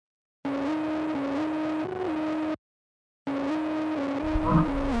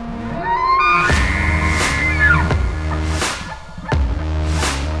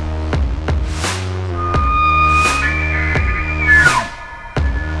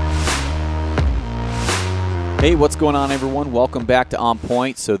Hey, what's going on, everyone? Welcome back to On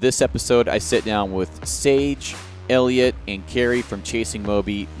Point. So this episode, I sit down with Sage, Elliot, and Carrie from Chasing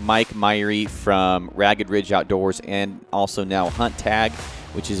Moby, Mike Myrie from Ragged Ridge Outdoors, and also now Hunt Tag,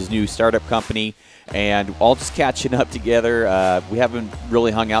 which is his new startup company. And all just catching up together. We haven't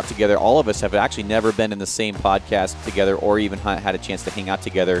really hung out together. All of us have actually never been in the same podcast together or even had a chance to hang out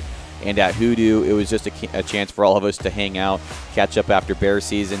together. And at Hoodoo, it was just a chance for all of us to hang out, catch up after bear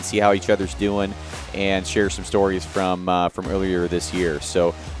season, see how each other's doing, and share some stories from earlier this year.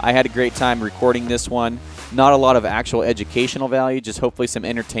 So I had a great time recording this one. Not a lot of actual educational value, just hopefully some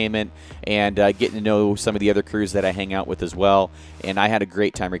entertainment and getting to know some of the other crews that I hang out with as well. And I had a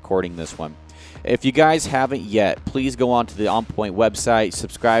great time recording this one. If you guys haven't yet, please go on to the On Point website,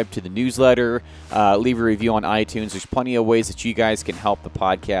 subscribe to the newsletter, leave a review on iTunes. There's plenty of ways that you guys can help the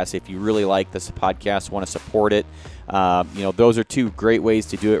podcast. If you really like this podcast, want to support it, those are two great ways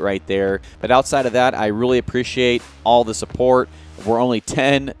to do it right there. But outside of that, I really appreciate all the support. We're only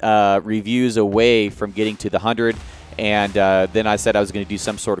 10 reviews away from getting to the 100. And then I said I was going to do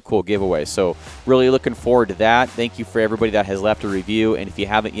some sort of cool giveaway. So really looking forward to that. Thank you for everybody that has left a review. And if you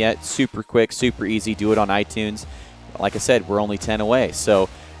haven't yet, super quick, super easy. Do it on iTunes. Like I said, we're only 10 away. So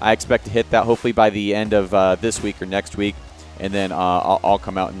I expect to hit that hopefully by the end of this week or next week. And then I'll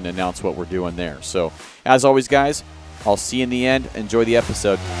come out and announce what we're doing there. So as always, guys, I'll see you in the end. Enjoy the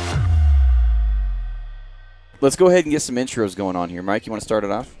episode. Let's go ahead and get some intros going on here. Mike, you want to start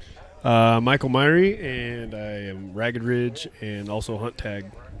it off? Michael Myrie, and I am Ragged Ridge and also Hunt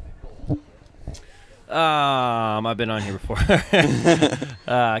Tag. I've been on here before.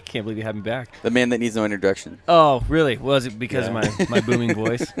 I can't believe you had me back. The man that needs no introduction. Oh, really? Was it because of my booming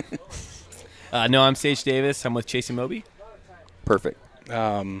voice? No, I'm Sage Davis. I'm with Chasing Moby. Perfect.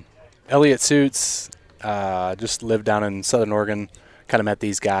 Elliot Suits. Just live down in Southern Oregon. Kind of met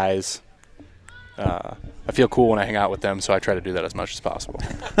these guys. I feel cool when I hang out with them, so I try to do that as much as possible.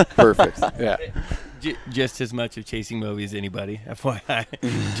 Perfect. Yeah. Just as much of Chasing Moby as anybody, FYI.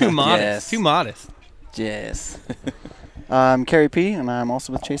 Too modest. Yes. Too modest. Yes. I'm Carrie P., and I'm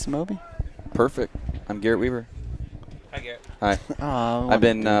also with Chasing Moby. Perfect. I'm Garrett Weaver. Hi, Garrett. Hi. Oh, I've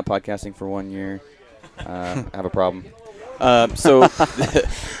been podcasting for 1 year. I have a problem. So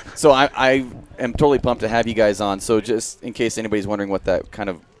I am totally pumped to have you guys on. So just in case anybody's wondering what that kind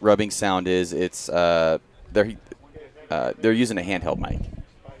of rubbing sound is, it's they're using a handheld mic.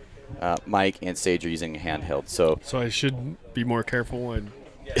 Mike and Sage are using a handheld. So I should be more careful and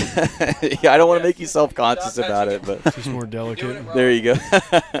yeah, I don't want to make you self-conscious about it, but just more delicate. there you go.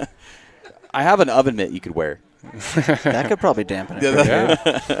 I have an oven mitt you could wear. that could probably dampen it.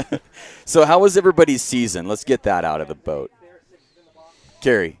 Yeah. So how was everybody's season? Let's get that out of the boat.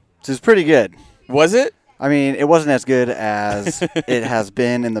 Carrie. It was pretty good. Was it? I mean, it wasn't as good as it has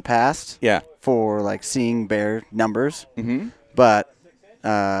been in the past. Yeah. For like seeing bear numbers. Mm-hmm. But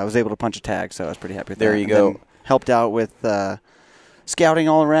I was able to punch a tag, so I was pretty happy with that. There you And go. then helped out with scouting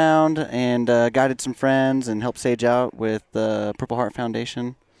all around and guided some friends and helped Sage out with the Purple Heart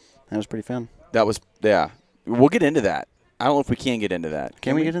Foundation. That was pretty fun. That was, yeah. We'll get into that. I don't know if we can get into that.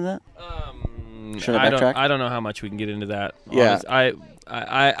 Can we get into that? Should I I backtrack? don't know how much we can get into that. Yeah.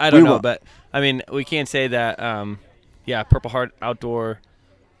 I don't know, but I mean, we can say that. Purple Heart Outdoor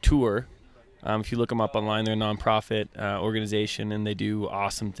Tour. If you look them up online, they're a nonprofit organization, and they do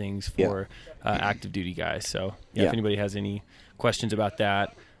awesome things for active duty guys. So if anybody has any questions about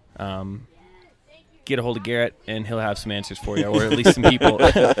that, get a hold of Garrett, and he'll have some answers for you, or at least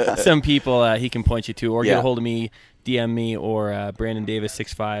some people he can point you to, or get a hold of me, DM me, or Brandon Davis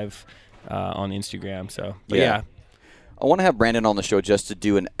 65 on Instagram. So, but yeah. I want to have Brandon on the show just to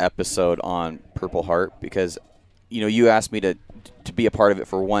do an episode on Purple Heart because, you asked me to be a part of it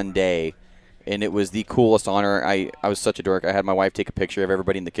for 1 day, and it was the coolest honor. I was such a dork. I had my wife take a picture of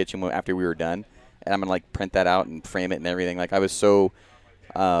everybody in the kitchen after we were done, and I'm going to, like, print that out and frame it and everything. Like, I was so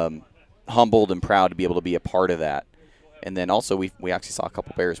humbled and proud to be able to be a part of that. And then also we actually saw a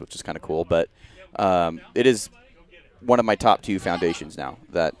couple bears, which is kind of cool. But it is one of my top 2 foundations now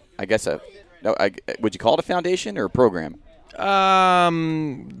that I guess would you call it a foundation or a program? I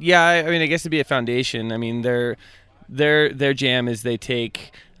mean, I guess it'd be a foundation. I mean, their jam is they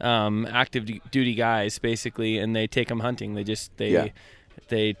take active duty guys basically, and they take them hunting.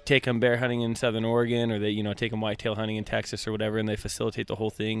 They take them bear hunting in Southern Oregon, or they take them whitetail hunting in Texas or whatever, and they facilitate the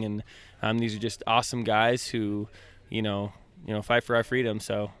whole thing. And these are just awesome guys who fight for our freedom.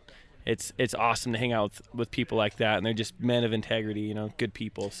 So it's awesome to hang out with people like that, and they're just men of integrity, good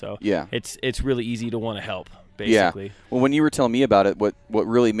people. So it's really easy to want to help. Basically. Yeah. Well, when you were telling me about it, what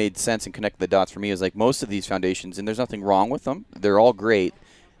really made sense and connected the dots for me is like most of these foundations, and there's nothing wrong with them. They're all great.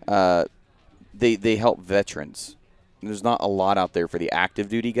 they help veterans. There's not a lot out there for the active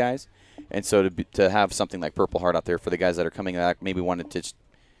duty guys, and so to have something like Purple Heart out there for the guys that are coming back, maybe wanted to just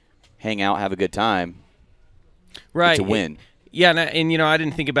hang out, have a good time, right? To win. Yeah, and I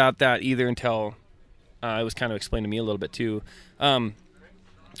didn't think about that either until it was kind of explained to me a little bit too.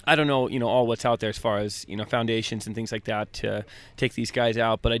 I don't know, all what's out there as far as, foundations and things like that to take these guys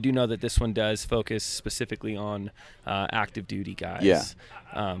out. But I do know that this one does focus specifically on active duty guys.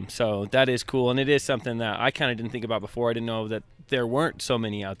 Yeah. So that is cool. And it is something that I kind of didn't think about before. I didn't know that there weren't so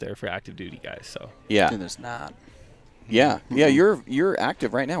many out there for active duty guys. So yeah. There's not. Yeah. Yeah. You're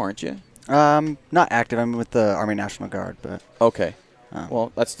active right now, aren't you? Not active. I'm with the Army National Guard, but. Okay.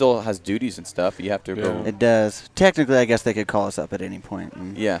 Well, that still has duties and stuff. You have to go. It does. Technically, I guess they could call us up at any point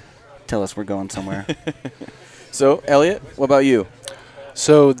and tell us we're going somewhere. So, Elliot, what about you?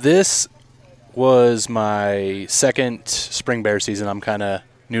 So this was my second spring bear season. I'm kind of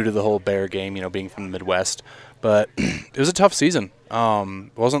new to the whole bear game, being from the Midwest. But it was a tough season.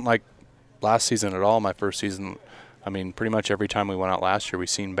 It wasn't like last season at all, my first season. I mean, pretty much every time we went out last year, we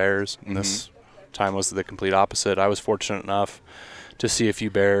seen bears. And this time was the complete opposite. I was fortunate enough to see a few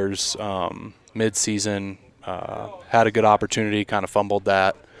bears mid-season. Had a good opportunity, kind of fumbled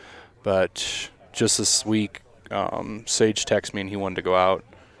that. But just this week, Sage texted me and he wanted to go out.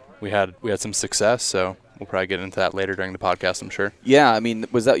 We had some success, so we'll probably get into that later during the podcast, I'm sure. Yeah, I mean,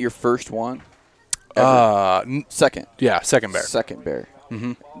 was that your first one? Second. Yeah, second bear. Second bear.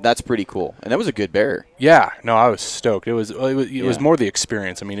 Mm-hmm. That's pretty cool, and that was a good bear. Yeah, no, I was stoked. It was more the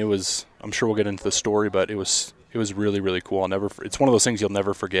experience. I mean, I'm sure we'll get into the story, but it was really, really cool. It's one of those things you'll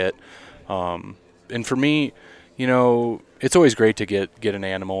never forget. And for me, it's always great to get an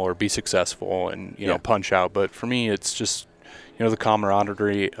animal or be successful and punch out. But for me, it's just the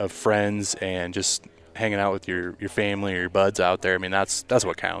camaraderie of friends and just hanging out with your family or your buds out there. I mean, that's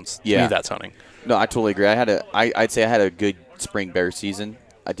what counts. To me, that's hunting. No, I totally agree. I'd say I had a good spring bear season.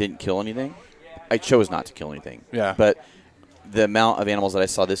 I didn't kill anything. I chose not to kill anything. Yeah. But the amount of animals that I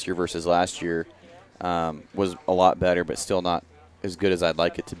saw this year versus last year was a lot better, but still not as good as I'd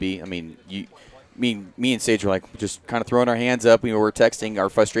like it to be. I mean, me and Sage were like just kind of throwing our hands up. We were texting our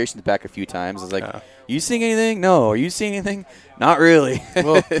frustrations back a few times. I was like, you seeing anything? No. Are you seeing anything? Not really.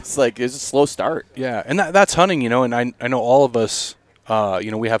 Well, it's a slow start. Yeah, and that's hunting, and I know all of us,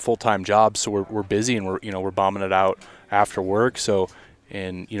 we have full-time jobs, so we're busy and we're bombing it out after work. So,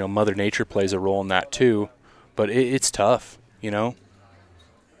 and Mother Nature plays a role in that too. But it's tough,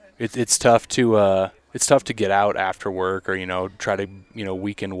 It's tough to get out after work or try to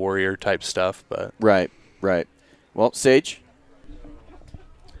weekend warrior type stuff. But right. Well, Sage.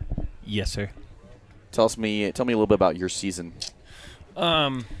 Yes, sir. Tell me a little bit about your season.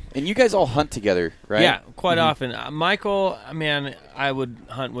 And you guys all hunt together, right? Yeah, quite often. Michael, man, I would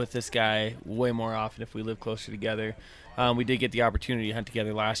hunt with this guy way more often if we lived closer together. We did get the opportunity to hunt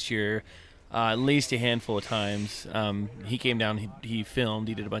together last year, at least a handful of times. He came down, he filmed,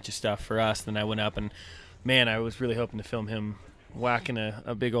 he did a bunch of stuff for us. Then I went up and, man, I was really hoping to film him whacking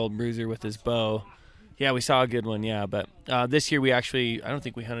a big old bruiser with his bow. Yeah, we saw a good one, yeah. But this year we actually, I don't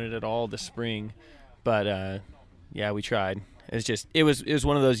think we hunted at all this spring. But, yeah, we tried. It was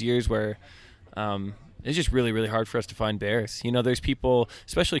one of those years where it's just really, really hard for us to find bears. There's people,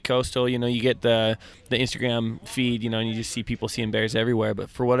 especially coastal, you get the Instagram feed, and you just see people seeing bears everywhere.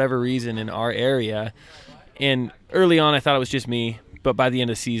 But for whatever reason in our area, and early on I thought it was just me, but by the end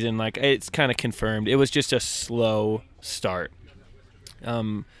of the season, it's kind of confirmed. It was just a slow start.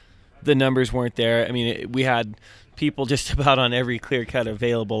 The numbers weren't there. I mean, we had people just about on every clear cut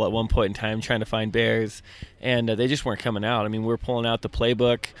available at one point in time trying to find bears, and they just weren't coming out. I mean, we're pulling out the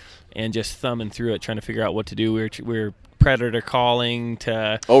playbook and just thumbing through it, trying to figure out what to do. We were predator calling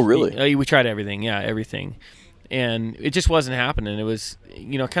to. Oh, really? We tried everything. Yeah, everything, and it just wasn't happening. It was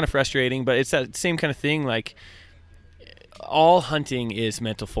kind of frustrating, but it's that same kind of thing. All hunting is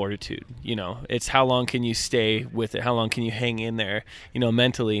mental fortitude. It's how long can you stay with it? How long can you hang in there?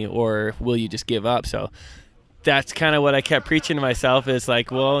 Mentally, or will you just give up? So. That's kind of what I kept preaching to myself is you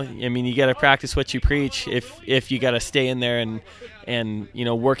got to practice what you preach if you got to stay in there and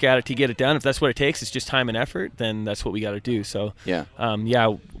work at it to get it done. If that's what it takes, it's just time and effort, then that's what we got to do. So,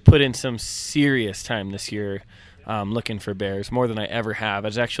 put in some serious time this year looking for bears, more than I ever have. I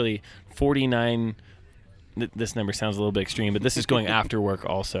was actually 49 this number sounds a little bit extreme, but this is going after work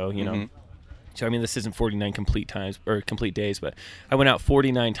also, know. So, this isn't 49 complete times or complete days, but I went out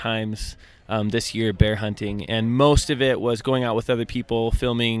 49 times this year bear hunting, and most of it was going out with other people,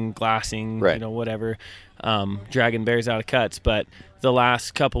 filming, glassing, whatever, dragging bears out of cuts. But the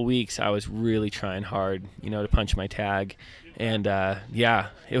last couple weeks, I was really trying hard, to punch my tag, And yeah,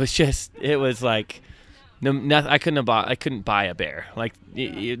 it was like I couldn't buy a bear. Like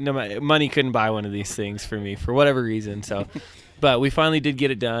money couldn't buy one of these things for me for whatever reason. So, but we finally did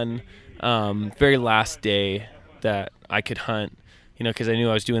get it done. Very last day that I could hunt, because I knew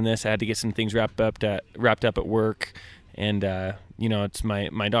I was doing this. I had to get some things wrapped up at work, and it's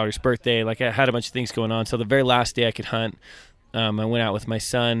my daughter's birthday. Like, I had a bunch of things going on. So the very last day I could hunt, I went out with my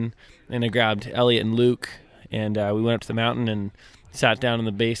son, and I grabbed Elliot and Luke, and we went up to the mountain and sat down in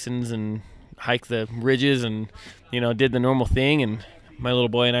the basins and hiked the ridges and did the normal thing. And my little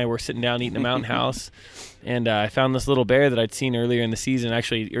boy and I were sitting down eating a mountain house, and I found this little bear that I'd seen earlier in the season,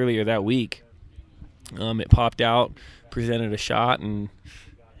 actually earlier that week. It popped out, presented a shot, and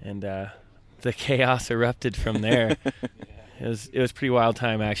the chaos erupted from there. It was a pretty wild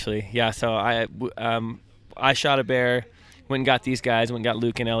time, actually. Yeah, so I shot a bear, went and got these guys, went and got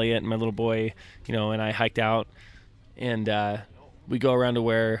Luke and Elliot and my little boy, and I hiked out, and we go around to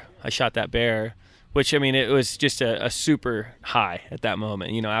where I shot that bear, which, I mean, it was just a super high at that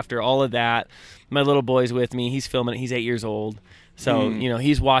moment. After all of that, my little boy's with me. He's filming it. He's 8 years old. So,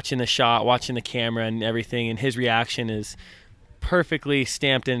 he's watching the shot, watching the camera and everything, and his reaction is perfectly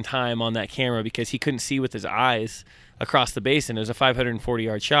stamped in time on that camera because he couldn't see with his eyes across the basin. It was a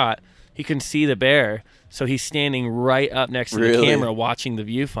 540-yard shot. He couldn't see the bear, so he's standing right up next to the camera watching the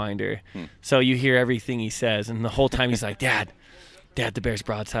viewfinder. So you hear everything he says, and the whole time he's like, Dad, the bear's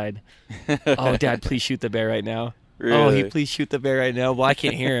broadside. Oh, Dad, please shoot the bear right now. Really? Oh, please shoot the bear right now. Well, I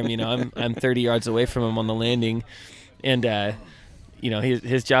can't hear him. I'm 30 yards away from him on the landing, and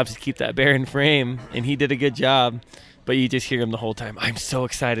his job is to keep that bear in frame, and he did a good job. But you just hear him the whole time. I'm so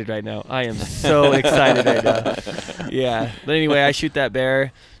excited right now. I am so excited right now. Yeah. But anyway, I shoot that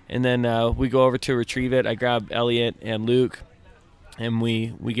bear, and then we go over to retrieve it. I grab Elliot and Luke, and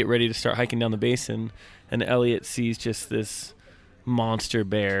we get ready to start hiking down the basin. And Elliot sees just this monster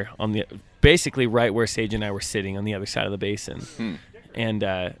bear basically right where Sage and I were sitting on the other side of the basin.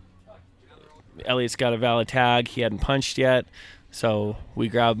 And Elliot's got a valid tag. He hadn't punched yet. So we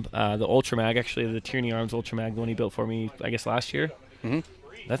grab the Ultramag, actually the Tierney Arms Ultramag, the one he built for me, I guess, last year.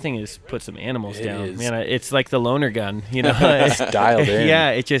 That thing has put some animals down. Man, it's like the loner gun, It's dialed in. Yeah,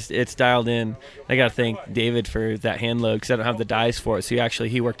 it's dialed in. I got to thank David for that hand load because I don't have the dies for it. So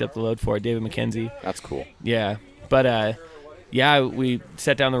he worked up the load for it, David McKenzie. That's cool. Yeah. But, we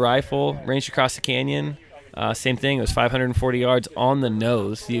set down the rifle, ranged across the canyon. Same thing. It was 540 yards on the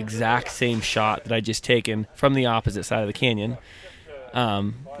nose, the exact same shot that I just taken from the opposite side of the canyon.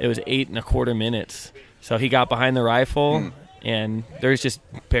 It was 8.25 minutes. So he got behind the rifle, and there's just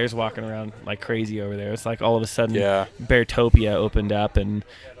bears walking around like crazy over there. It's like all of a sudden Beartopia opened up and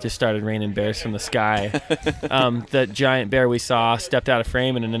just started raining bears from the sky. The giant bear we saw stepped out of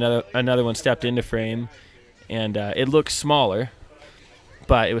frame, and another one stepped into frame. And it looked smaller,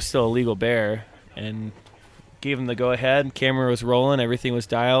 but it was still a legal bear. And gave him the go-ahead. Camera was rolling. Everything was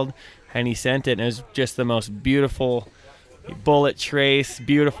dialed. And he sent it. And it was just the most beautiful bullet trace,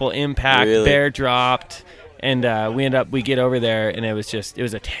 beautiful impact. Really? Bear dropped. And we get over there, and it was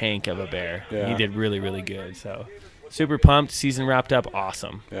a tank of a bear. Yeah. He did really, really good. So super pumped. Season wrapped up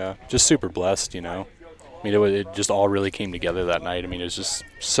awesome. Yeah, just super blessed, I mean, it just all really came together that night. I mean, it was just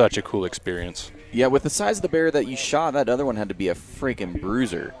such a cool experience. Yeah, with the size of the bear that you shot, that other one had to be a freaking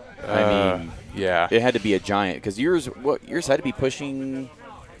bruiser. I mean, yeah, it had to be a giant because yours had to be pushing.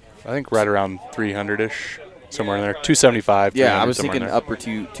 I think right around 300-ish, somewhere in there, 275. Yeah, I was somewhere in thinking there. upper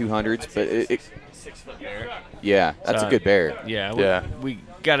 200s, but it 6-foot bear. yeah, that's So, a good bear. Yeah, we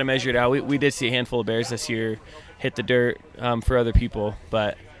got to measure it out. We did see a handful of bears this year hit the dirt for other people,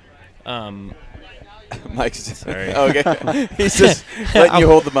 but Mike's Sorry. okay. He's just letting you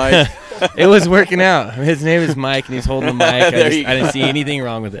hold the mic. it was working out. His name is Mike, and he's holding the mic. I didn't see anything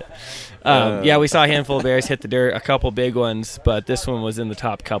wrong with it. Yeah, we saw a handful of bears hit the dirt, a couple big ones, but this one was in the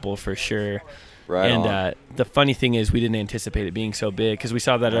top couple for sure. Right and on. The funny thing is we didn't anticipate it being so big because we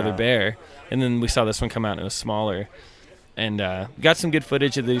saw that other bear, and then we saw this one come out and it was smaller. And got some good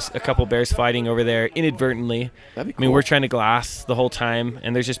footage of a couple bears fighting over there inadvertently. That'd be I mean, cool. we're trying to glass the whole time,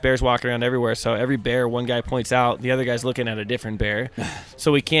 and there's just bears walking around everywhere. So every bear one guy points out, the other guy's looking at a different bear.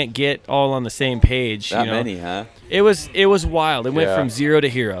 So we can't get all on the same page. That many, huh? It was wild. It went Yeah. from 0 to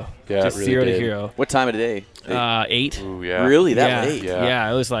hero. Yeah, just it really 0 to did. hero. What time of the day? 8. Ooh, yeah. Really? That yeah, late?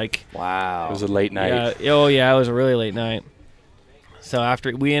 Yeah, it was like Wow. It was a late night. yeah. Oh yeah, it was a really late night. So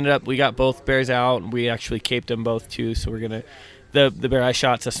after we got both bears out. We actually caped them both too. So we're gonna the bear I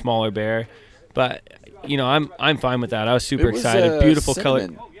shot's a smaller bear, but I'm fine with that. I was super It was, excited. Beautiful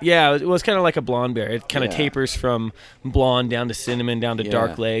cinnamon. color. Yeah, it was kind of like a blonde bear. It kind of Yeah. tapers from blonde down to cinnamon down to Yeah.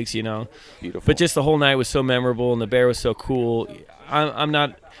 dark legs. Beautiful. But just the whole night was so memorable, and the bear was so cool.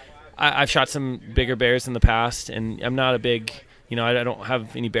 I've shot some bigger bears in the past, and I'm not a big, I don't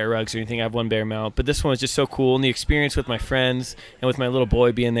have any bear rugs or anything. I have one bear mount, but this one was just so cool, and the experience with my friends and with my little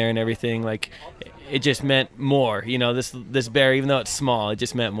boy being there and everything, like, it just meant more. This bear, even though it's small, it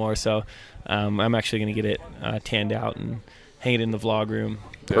just meant more. So I'm actually going to get it tanned out and hang it in the vlog room.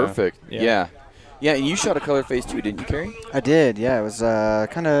 Perfect. Yeah. Yeah, and you shot a color phase too, didn't you, Carrie? I did, yeah. It was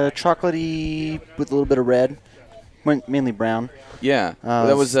kind of chocolatey with a little bit of red, mainly brown. Yeah. Well,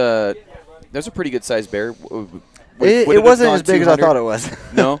 that was a pretty good sized bear. It wasn't as big as I thought it was.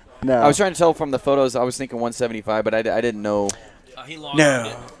 No? No. I was trying to tell from the photos. I was thinking 175, but I didn't know.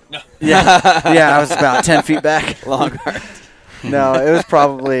 No. Yeah, I was about 10 feet back. Long arm. No, it was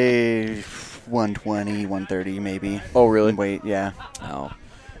probably 120, 130 maybe. Oh, really? Weight, yeah. Oh.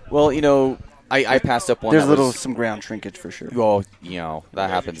 Well, I passed up one. There's that was, some ground shrinkage for sure. Well, that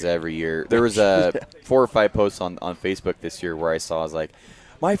happens every year. There was 4 or 5 posts on Facebook this year where I was like,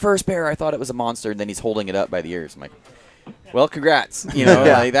 my first bear, I thought it was a monster, and then he's holding it up by the ears. I'm like, well, congrats.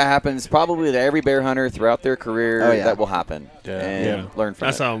 Like, that happens probably to every bear hunter throughout their career. Oh, yeah. That will happen. Yeah. And learn from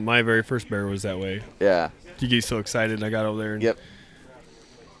That's it. how my very first bear was that way. Yeah. You get so excited, and I got over there and Yep.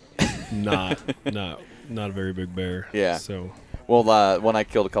 not a very big bear. Yeah. So Well, when I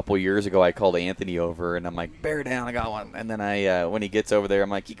killed a couple years ago, I called Anthony over, and I'm like, bear down, I got one. And then when he gets over there, I'm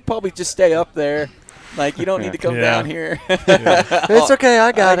like, you can probably just stay up there. Like, you don't need to come Yeah. down here. It's okay,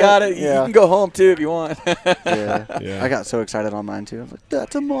 I got it. You Yeah. can go home, too, if you want. Yeah. Yeah. I got so excited on mine, too. I was like,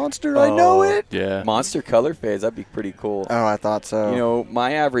 that's a monster. I know it. Yeah. Monster color phase, that'd be pretty cool. Oh, I thought so.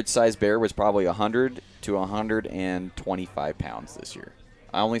 My average size bear was probably 100 to 125 pounds this year.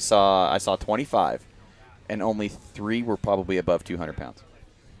 I saw 25, and only 3 were probably above 200 pounds.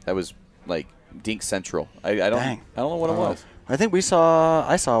 That was like Dink Central. I don't know what it was. I think I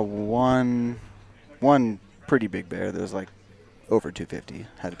saw one pretty big bear that was like over 250,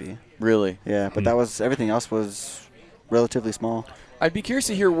 had to be. Really? Yeah, but that was, everything else was relatively small. I'd be curious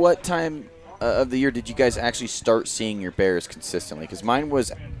to hear what time of the year did you guys actually start seeing your bears consistently? Because mine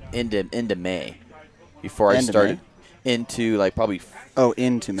was into May before I End of started May? into like probably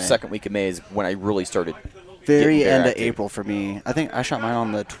Into May. second week of May is when I really started. Very getting bear end of active. April for me. I think I shot mine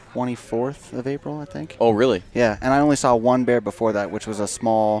on the 24th of April, I think. Oh, really? Yeah, and I only saw one bear before that, which was a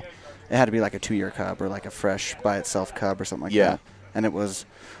small, it had to be like a 2-year cub or like a fresh by itself cub or something like Yeah. that. And it was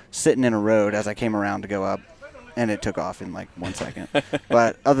sitting in a road as I came around to go up, and it took off in like 1 second.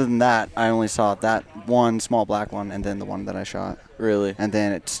 But other than that, I only saw that one small black one and then the one that I shot. Really? And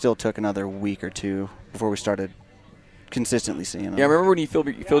then it still took another week or 2 before we started consistently seeing them. Yeah, I remember when you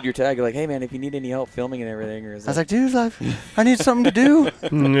filled your tag, you're like, hey, man, if you need any help filming and everything. Or is I was like, dude, I need something to do.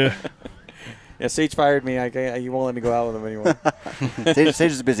 yeah. yeah, Sage fired me. He won't let me go out with him anymore.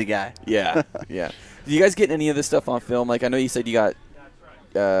 Sage is a busy guy. Yeah, yeah. Do you guys get any of this stuff on film? Like, I know you said you got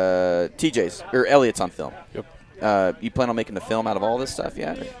TJ's or Elliot's on film. Yep. You plan on making the film out of all this stuff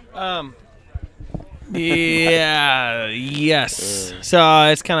yet? Yeah, yes. So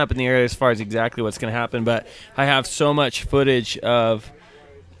it's kind of up in the air as far as exactly what's going to happen, but I have so much footage of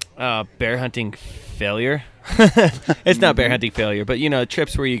bear hunting failure. It's not bear hunting failure, but,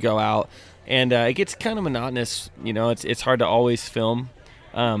 trips where you go out, and it gets kind of monotonous. It's hard to always film,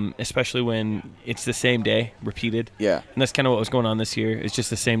 especially when it's the same day, repeated. Yeah. And that's kind of what was going on this year. It's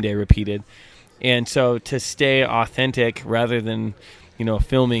just the same day, repeated. And so to stay authentic rather than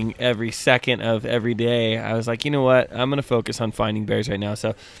filming every second of every day, I was like, you know what? I'm going to focus on finding bears right now.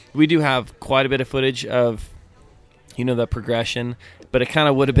 So we do have quite a bit of footage of, the progression, but it kind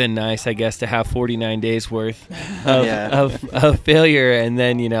of would have been nice, I guess, to have 49 days worth of failure and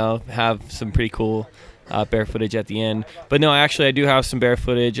then, have some pretty cool bear footage at the end. But no, actually, I do have some bear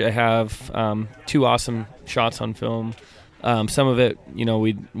footage. I have 2 awesome shots on film. Some of it,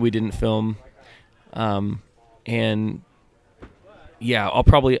 we didn't film. And yeah,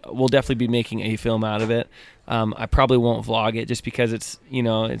 we'll definitely be making a film out of it. I probably won't vlog it just because it's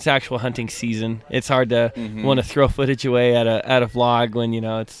actual hunting season. It's hard to want to throw footage away at a vlog when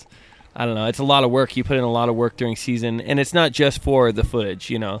it's, I don't know, it's a lot of work. You put in a lot of work during season, and it's not just for the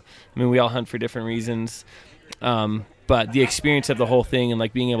footage. I mean, we all hunt for different reasons, but the experience of the whole thing and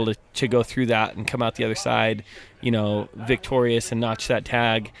like being able to go through that and come out the other side, victorious and notch that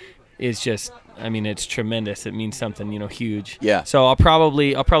tag is just, I mean, it's tremendous. It means something, huge. Yeah. So I'll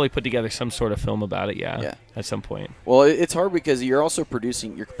probably put together some sort of film about it. Yeah. At some point. Well, it's hard because you're also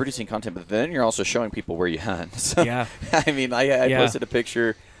producing content, but then you're also showing people where you hunt. So, Yeah. I mean, I posted a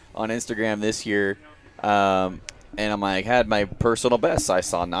picture on Instagram this year And I'm like, had my personal best. I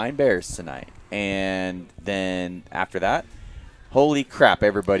saw 9 bears tonight. And then after that, holy crap,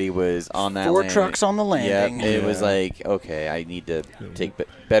 everybody was on that 4 landing. trucks on the landing. Yep, it was like, okay, I need to take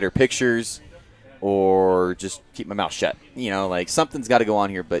better pictures or just keep my mouth shut. Like something's got to go on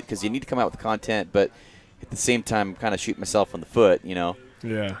here, but because you need to come out with the content, but at the same time, kind of shoot myself in the foot,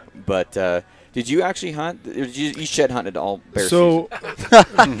 Yeah. But did you actually hunt? Or did you shed hunted all bear So,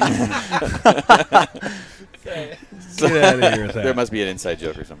 season? get out of here with that. There must be an inside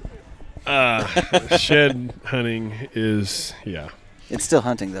joke or something. Shed hunting is, It's still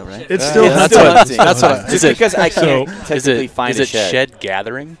hunting, though, right? It's still that's hunting. what- that's what- Just because I can't So- technically find is a it shed. shed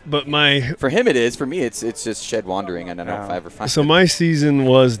gathering? But my For him, it is. For me, it's just shed wandering, and I don't know if I ever find So it. my season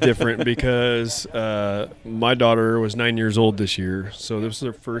was different because my daughter was 9 years old this year. So this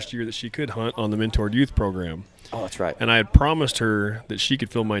was her first year that she could hunt on the Mentored Youth Program. Oh, that's right. And I had promised her that she could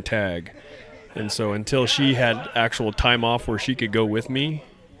fill my tag. And so until she had actual time off where she could go with me,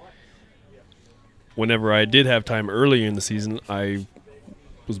 whenever I did have time early in the season, I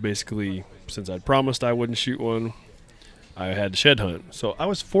was basically, since I'd promised I wouldn't shoot one, I had to shed hunt. So I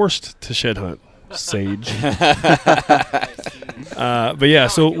was forced to shed hunt, Sage. But yeah,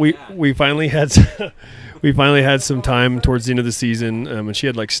 so we finally had some time towards the end of the season, and she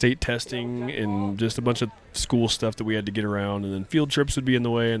had like state testing and just a bunch of school stuff that we had to get around, and then field trips would be in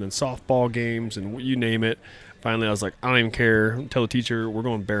the way, and then softball games, and you name it. Finally, I was like, I don't even care. Tell the teacher we're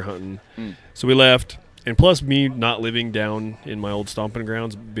going bear hunting. So we left. And plus, me not living down in my old stomping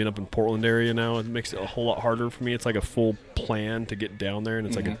grounds, being up in Portland area now, it makes it a whole lot harder for me. It's like a full plan to get down there, and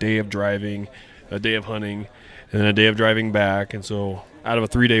it's like a day of driving, a day of hunting, and then a day of driving back. And so out of a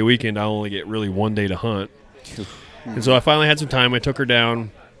 3-day weekend, I only get really 1 day to hunt. And so I finally had some time. I took her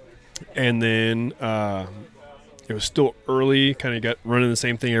down, and then it was still early, kind of got running the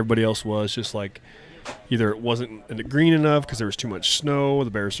same thing everybody else was, just like either it wasn't green enough because there was too much snow,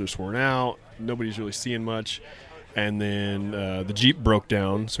 the bears were sworn out, nobody's really seeing much, and then the Jeep broke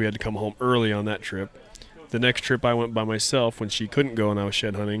down, so we had to come home early on that trip. The next trip I went by myself when she couldn't go and I was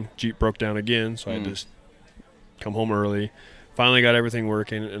shed hunting. Jeep broke down again, so I had to just come home early. Finally got everything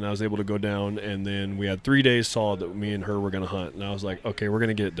working, and I was able to go down, and then we had 3 days solid that me and her were going to hunt, and I was like, okay, we're going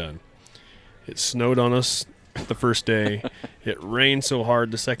to get it done. It snowed on us the first day. It rained so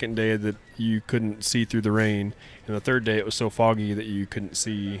hard the second day that you couldn't see through the rain, and the third day it was so foggy that you couldn't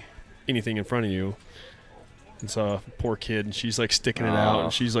see anything in front of you. And so poor kid, and she's like sticking it out,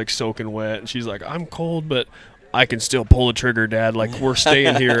 and she's like soaking wet, and she's like, I'm cold, but I can still pull the trigger, Dad. Like, we're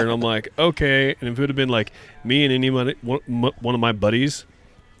staying here. And I'm like, okay. And if it would have been like me and anybody, one of my buddies,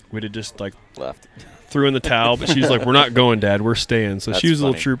 we'd have just like Left. threw in the towel. But she's like, we're not going, Dad. We're staying. So That's she was a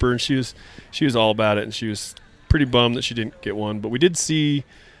little funny. trooper, and she was all about it, and she was pretty bummed that she didn't get one. But we did see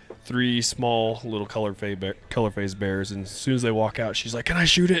 3 small little color phase bears, and as soon as they walk out, she's like, can I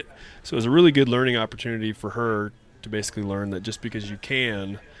shoot it? So it was a really good learning opportunity for her to basically learn that just because you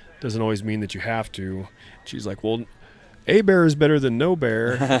can doesn't always mean that you have to. She's like, well, a bear is better than no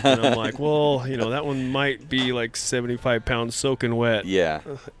bear. And I'm like, well, that one might be like 75 pounds soaking wet Yeah.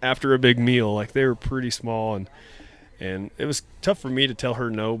 after a big meal. Like, they were pretty small, and it was tough for me to tell her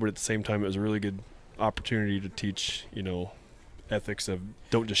no, but at the same time it was a really good opportunity to teach, ethics of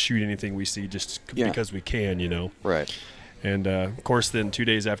don't just shoot anything we see just because we can, Right. And of course, then 2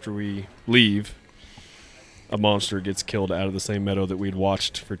 days after we leave, a monster gets killed out of the same meadow that we'd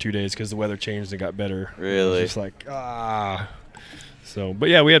watched for 2 days because the weather changed and got better. Really? It was just like, So, but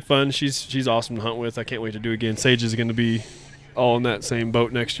yeah, we had fun. She's awesome to hunt with. I can't wait to do it again. Sage is going to be all in that same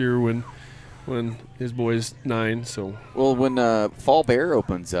boat next year when his boy's 9. So Well, when fall bear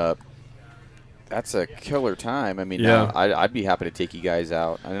opens up, that's a killer time. I mean, Yeah. I'd be happy to take you guys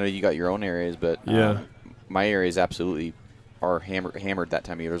out. I know you got your own areas, but Yeah. my areas absolutely are hammered that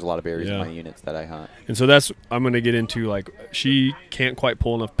time of year. There's a lot of bears in Yeah. my units that I hunt. And so I'm going to get into, like, she can't quite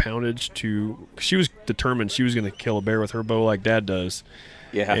pull enough poundage she was determined she was going to kill a bear with her bow like Dad does.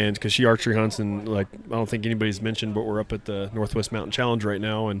 Yeah. And because she archery hunts, and like, I don't think anybody's mentioned, but we're up at the Northwest Mountain Challenge right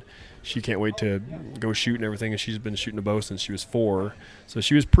now, and she can't wait to go shoot and everything. And she's been shooting a bow since she was 4. So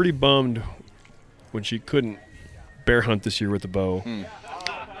she was pretty bummed when she couldn't bear hunt this year with the bow.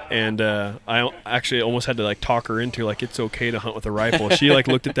 And I actually almost had to like talk her into like it's okay to hunt with a rifle. She like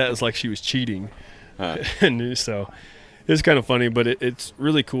looked at that as like she was cheating, and so it's kind of funny. But it's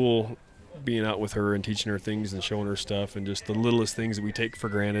really cool being out with her and teaching her things and showing her stuff, and just the littlest things that we take for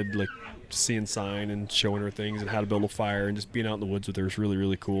granted, like seeing sign and showing her things and how to build a fire, and just being out in the woods with her is really,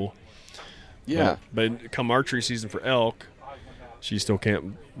 really cool. Yeah. But come archery season for elk, she still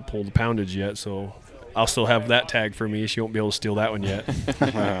can't pull the poundage yet, so I'll still have that tag for me. She won't be able to steal that one yet.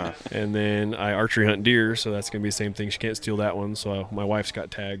 And then I archery hunt deer, so that's going to be the same thing. She can't steal that one, so my wife's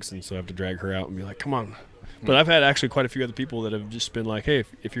got tags, and so I have to drag her out and be like, come on. But I've had actually quite a few other people that have just been like, hey,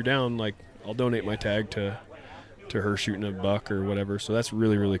 if you're down, like, I'll donate my tag to her shooting a buck or whatever. So that's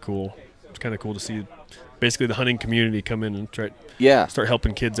really, really cool. It's kind of cool to see basically the hunting community come in and start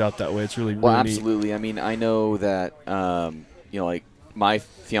helping kids out that way. It's really, really neat. Absolutely. I mean, I know that, like my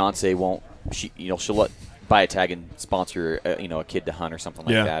fiance won't, she'll buy a tag and sponsor, a kid to hunt or something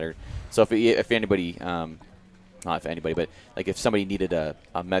like that. Or so if anybody, not if anybody, but like if somebody needed a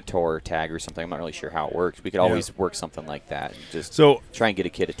mentor tag or something, I'm not really sure how it works. We could always work something like that. And just try and get a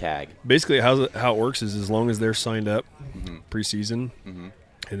kid a tag. Basically, how it works is as long as they're signed up preseason,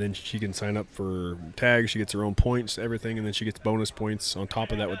 and then she can sign up for tags. She gets her own points, everything, and then she gets bonus points on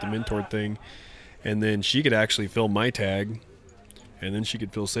top of that with the mentor thing. And then she could actually fill my tag, and then she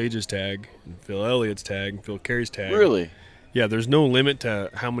could fill Sage's tag, and fill Elliot's tag, and fill Carrie's tag. Really? Yeah, there's no limit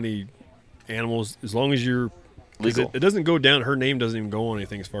to how many animals, as long as you're legal. It doesn't go down. Her name doesn't even go on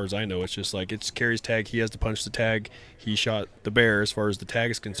anything as far as I know. It's just like it's Carrie's tag. He has to punch the tag. He shot the bear as far as the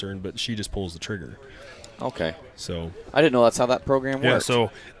tag is concerned, but she just pulls the trigger. Okay. So I didn't know that's how that program worked. Yeah.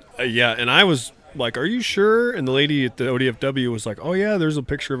 So and I was like, "Are you sure?" And the lady at the ODFW was like, "Oh yeah, there's a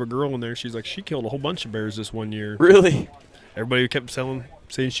picture of a girl in there." She's like, "She killed a whole bunch of bears this one year." Really? Everybody kept saying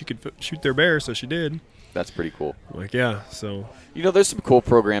she could shoot their bear, so she did. That's pretty cool. Like, yeah, so. There's some cool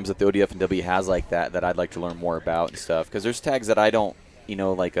programs that the ODFW has like that I'd like to learn more about and stuff. Because there's tags that I don't,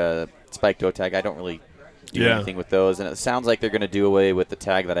 like a spike toe tag, I don't really do anything with those. And it sounds like they're going to do away with the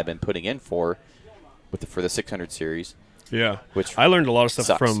tag that I've been putting in for the 600 series. Yeah. Which I learned a lot of stuff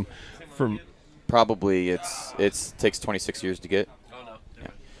sucks. from. Probably it takes 26 years to get. Oh,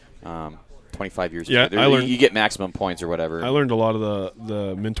 no. Yeah. 25 years. Yeah, I learned, you get maximum points or whatever. I learned a lot of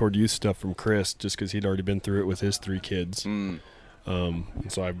the mentored youth stuff from Chris just because he'd already been through it with his 3 kids. And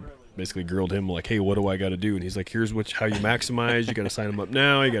so I basically grilled him like, hey, what do I got to do? And he's like, here's how you maximize. You got to sign them up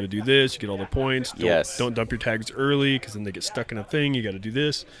now. You got to do this. You get all the points. Don't dump your tags early because then they get stuck in a thing. You got to do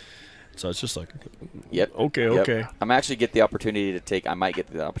this. So it's just like, okay. I might get the opportunity to take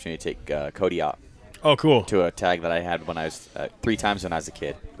Cody out. Oh, cool. To a tag that I had when I was 3 times when I was a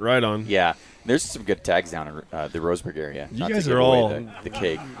kid. Right on. Yeah. There's some good tags down in the Roseburg area. You guys are all the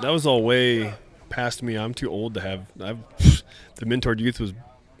cake. That was all way past me. I'm too old to have. The mentored youth was.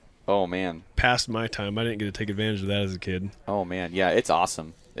 Oh man. Past my time. I didn't get to take advantage of that as a kid. Oh man, yeah, it's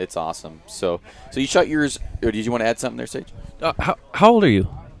awesome. It's awesome. So you shot yours. Or did you want to add something there, Sage? How old are you?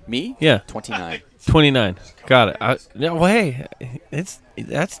 Me? Yeah. 29. 29. Got it. Hey,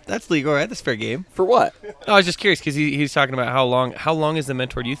 that's legal, right? That's fair game. For what? I was just curious because he's talking about how long has the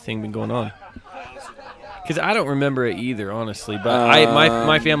mentored youth thing been going on? Because I don't remember it either, honestly. But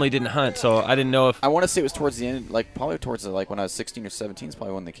my family didn't hunt, so I didn't know if. I want to say it was towards the end, probably towards when I was 16 or 17 is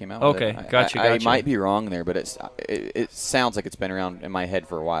probably when they came out. Okay, with it. gotcha. I might be wrong there, but it sounds like it's been around in my head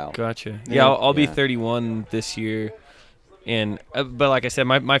for a while. Gotcha. Yeah, I'll be 31 this year. And but like I said,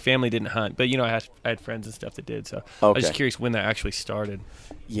 my family didn't hunt, but I had friends and stuff that did. So I was just curious when that actually started.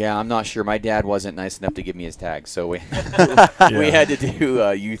 Yeah, I'm not sure. My dad wasn't nice enough to give me his tags, so we had to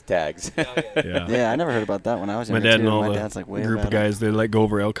do youth tags. Yeah, I never heard about that when I was young. My dad and all my the dad's like way group of guys, they go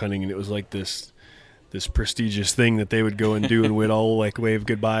over elk hunting, and it was like this prestigious thing that they would go and do, and we'd all wave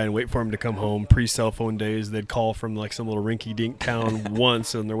goodbye and wait for them to come home. Pre-cell phone days, they'd call from some little rinky-dink town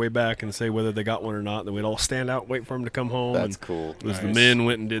once on their way back and say whether they got one or not. And then we'd all stand out, wait for them to come home. That's cool. It was the men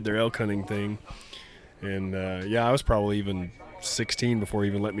went and did their elk hunting thing, and I was probably even 16 before he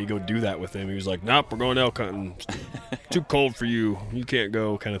even let me go do that with him. He was like, "Nope, we're going elk hunting. Too cold for you. You can't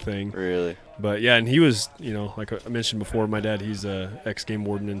go," kind of thing. Really? But yeah, and he was, like I mentioned before, my dad, he's a ex-game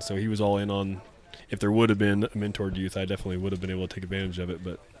warden, and so he was all in on. If there would have been a mentored youth, I definitely would have been able to take advantage of it,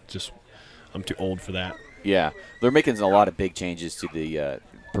 but just I'm too old for that. Yeah, they're making a lot of big changes to the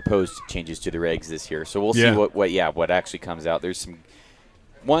proposed changes to the regs this year, so we'll see what actually comes out. There's some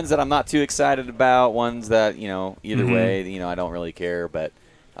ones that I'm not too excited about, ones that either way, I don't really care. But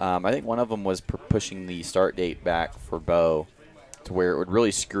I think one of them was pushing the start date back for bow to where it would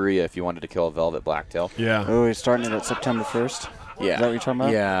really screw you if you wanted to kill a velvet blacktail. Yeah. Oh, he's starting it at September 1st. Yeah. Is that what you're talking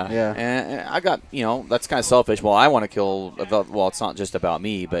about? Yeah. And I got, that's kind of selfish. Well, I want to kill a velvet. Well, it's not just about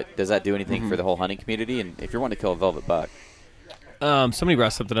me, but does that do anything for the whole hunting community? And if you're wanting to kill a velvet buck? Somebody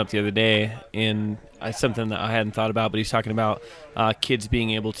brought something up the other day, and something that I hadn't thought about, but he's talking about kids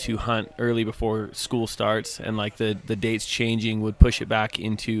being able to hunt early before school starts, and the dates changing would push it back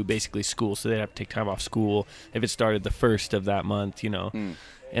into basically school, so they'd have to take time off school if it started the 1st of that month,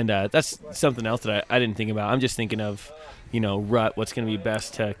 And that's something else that I didn't think about. I'm just thinking of, what's going to be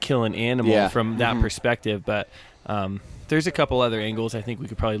best to kill an animal from that perspective. But there's a couple other angles I think we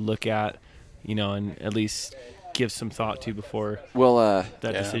could probably look at, and at least give some thought to before that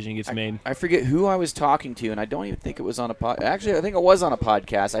decision gets made. I forget who I was talking to, and I don't even think it was on a pod. Actually, I think it was on a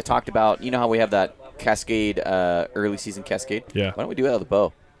podcast. I talked about, how we have that Cascade, early season Cascade? Yeah. Why don't we do it out of the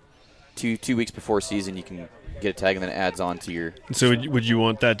bow? 2 weeks before season, you can get a tag, and then it adds on to your. So would you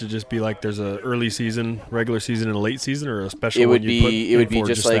want that to just be like there's a early season, regular season, and a late season, or a special? It would one be. It would be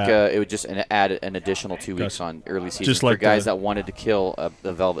just like that? it would just add an additional 2 weeks on early season Just for like guys that wanted to kill a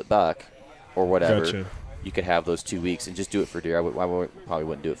velvet buck, or whatever. Gotcha. You could have those 2 weeks and just do it for deer. I probably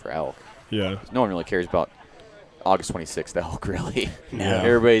wouldn't do it for elk. Yeah. No one really cares about August 26th elk, really. No.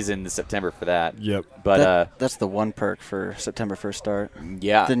 Everybody's in September for that. Yep. But that's the one perk for September 1st start.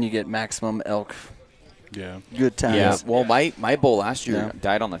 yeah. Then you get maximum elk. Yeah. Good times. Yeah. Well, my bull last year Yeah.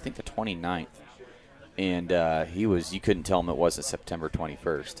 died on, I think, the 29th. And you couldn't tell him it wasn't September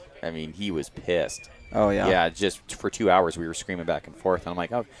 21st. I mean, he was pissed. Oh, yeah. Yeah, just for 2 hours we were screaming back and forth. And I'm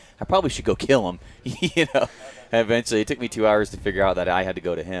like, oh, I probably should go kill him. Eventually it took me 2 hours to figure out that I had to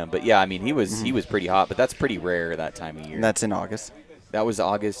go to him. But, yeah, I mean, he was pretty hot. But that's pretty rare that time of year. And that's in August. That was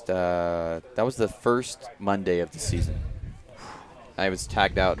August. That was the first Monday of the season. I was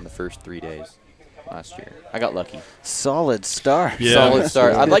tagged out in the first 3 days last year. I got lucky. Solid start. Yeah. Solid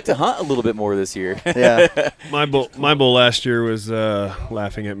start. I'd like to hunt a little bit more this year. Yeah. My bull last year was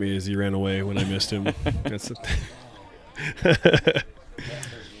laughing at me as he ran away when I missed him. That's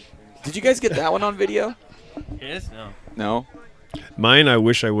Did you guys get that one on video? Yes? No. No. Mine, I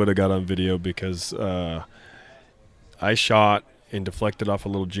wish I would have got on video because I shot and deflected off a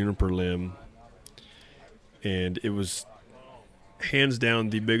little juniper limb, and it was hands down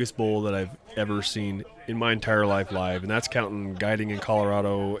the biggest bull that I've ever seen in my entire life live, and that's counting guiding in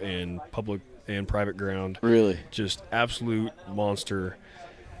Colorado and public and private ground. Really? Just absolute monster.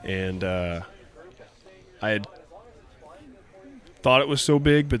 And I had thought it was so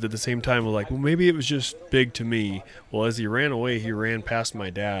big, but at the same time, I was like, well, maybe it was just big to me. Well, as he ran away, he ran past my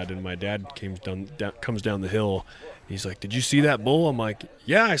dad, and my dad comes down the hill. He's like, did you see that bull? I'm like,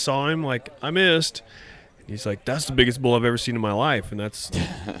 yeah, I saw him. Like, I missed. He's like, that's the biggest bull I've ever seen in my life. And that's,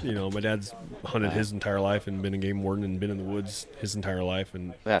 my dad's hunted his entire life and been a game warden and been in the woods his entire life.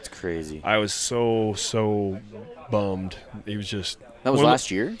 And That's crazy. I was so bummed. He was just. That was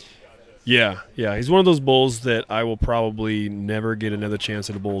last year? Yeah. He's one of those bulls that I will probably never get another chance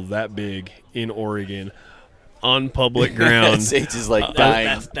at a bull that big in Oregon on public ground. Sage is like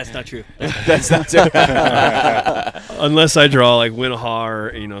dying. That's not true. That's not true. Unless I draw like Winnahaw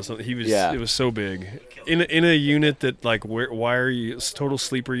or something. He was. Yeah. It was so big. In a unit that like why are you total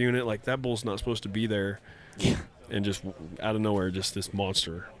sleeper unit, like that bull's not supposed to be there. Yeah. And just out of nowhere, just this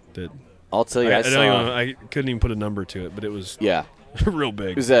monster that I'll tell you, I couldn't even put a number to it, but it was real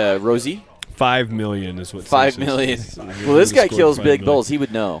big. It was Rosie? 5 million is what 5 Sage million. says. Well, this guy Scored kills 5 big million. bulls. He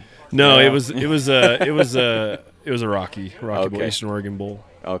would know. No, Yeah. it was a Rocky bull, Okay. Eastern Oregon bull.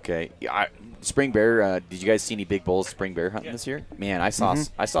 Okay. Spring bear. Did you guys see any big bulls spring bear hunting this year? Man, I saw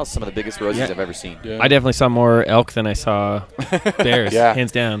some of the biggest Rosies I've ever seen. Yeah. I definitely saw more elk than I saw bears, Yeah.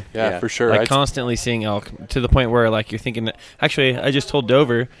 hands down. Yeah, for sure. Like constantly seeing elk to the point where like you're thinking that, actually I just told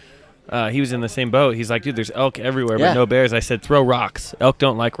Dover, he was in the same boat. He's like, dude, there's elk everywhere, Yeah. but no bears. I said, throw rocks. Elk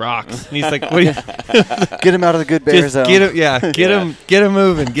don't like rocks. And he's like, what do you Get him out of the good bear just zone. get him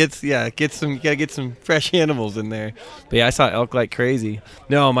moving. Get some fresh animals in there. But yeah, I saw elk like crazy.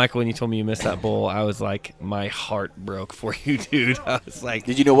 No, Michael, when you told me you missed that bull, I was like, my heart broke for you, dude. I was like,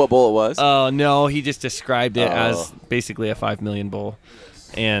 Did you know what bull it was? oh no, he just described it as Oh. basically a 5 million bull,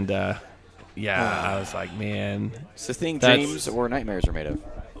 and I was like, man, It's the thing That's- dreams or nightmares are made of.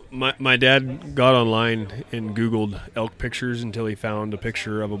 My dad got online and Googled elk pictures until he found a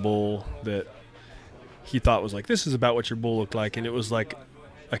picture of a bull that he thought was like, this is about what your bull looked like. And it was like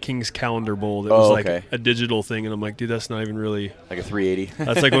a King's Calendar bull that was like okay. a digital thing. And I'm like, dude, that's not even really, Like a 380.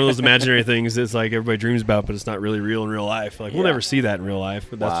 that's like one of those imaginary things that's like everybody dreams about, but it's not really real in real life. Like we'll Yeah. never see that in real life,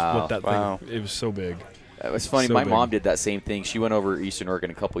 but that's Wow. what that Wow. thing, it was so big. It was funny. So My big. mom did that same thing. She went over Eastern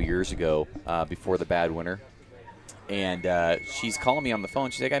Oregon a couple years ago before the bad winter. And she's calling me on the phone.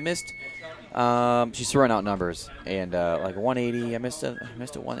 She's like, I missed. She's throwing out numbers. And like 180. I missed a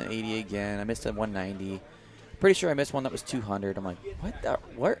 180 again. I missed a 190. Pretty sure I missed one that was 200. I'm like,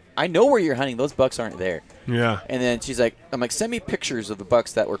 what? I know where you're hunting. Those bucks aren't there. Yeah. And then she's like, I'm like, send me pictures of the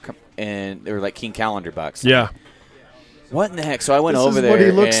bucks that were, and they were like King Calendar bucks. Yeah. What in the heck? So I went This over is there. what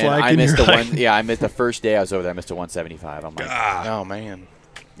he looks and like I in missed your the eye. one. Yeah, I missed the first day I was over there. I missed a 175. I'm like, Oh man.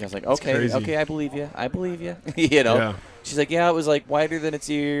 I was like, It's okay, crazy. okay, I believe you. You know. Yeah. She's like, yeah, it was like wider than its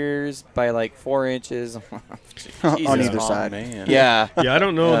ears by like 4 inches. On Jesus, either Mom. side. Man. Yeah. Yeah, I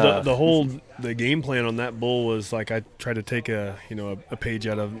don't know. Yeah. The game plan on that bull was like I tried to take a page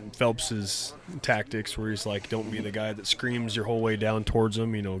out of Phelps's tactics, where he's like, don't be the guy that screams your whole way down towards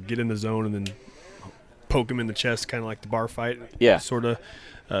him. Get in the zone and then poke him in the chest, kind of like the bar fight. Yeah. Sort of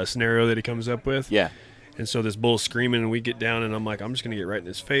scenario that he comes up with. Yeah. And so this bull's screaming, and we get down, and I'm like, I'm just going to get right in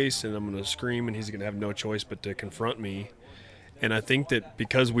his face, and I'm going to scream, and he's going to have no choice but to confront me. And I think that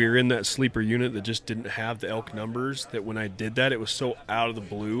because we were in that sleeper unit that just didn't have the elk numbers, that when I did that, it was so out of the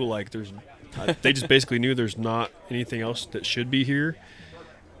blue. Like they just basically knew there's not anything else that should be here.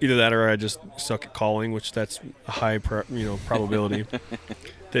 Either that, or I just suck at calling, which that's a high probability.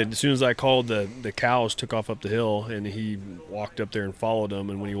 That as soon as I called, the cows took off up the hill, and he walked up there and followed them.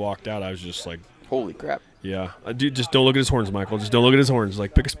 And when he walked out, I was just like, Holy crap. yeah, just don't look at his horns, Michael. Just don't look at his horns.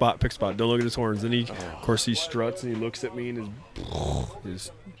 Like, pick a spot. Don't look at his horns. Then of course, he struts and he looks at me and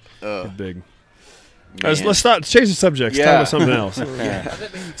his big. Let's change the subject. Yeah. Talk about something else.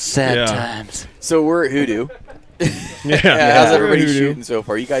 Sad Yeah. times. So we're at Hoodoo. Yeah. How's everybody Hoodoo. shooting so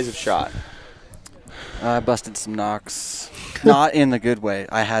far? You guys have shot. I busted some knocks. Not in the good way.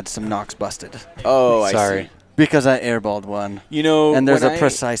 I had some knocks busted Oh, I Sorry. see. because I airballed one. And there's when a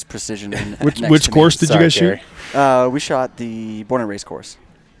precise precision. Which course did you Sorry, guys shoot? Gary. We shot the Born and Race course.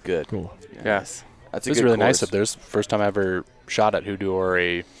 Good. Cool. Yes. That's It a was good really nice course. up there. It's the first time I ever shot at Hoodoo or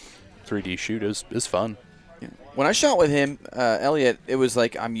a 3D shoot. It was fun. When I shot with him, Elliot, it was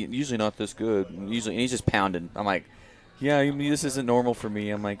like, I'm usually not this good. And he's just pounding. I'm like, yeah, this isn't normal for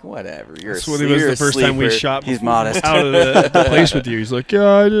me. I'm like, whatever. That's what he was the first time we shot. He's modest. Out of the place with you. He's like, yeah,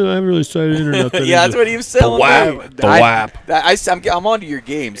 I haven't really sighted in or nothing. Yeah, that's what he was telling me. The whap. I'm onto your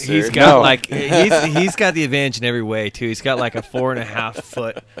game, sir. He's got he's got the advantage in every way too. He's got like a 4.5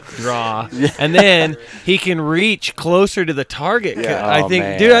 foot draw, and then he can reach closer to the target. Yeah. I Oh, think,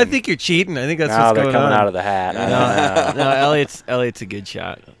 man. dude, I think you're cheating. I think that's Now what's they're going coming on. out of the hat. I don't know. No, Elliot's a good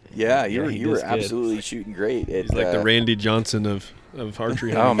shot. Yeah, he you were does good. absolutely shooting great. He's like the Randy Johnson of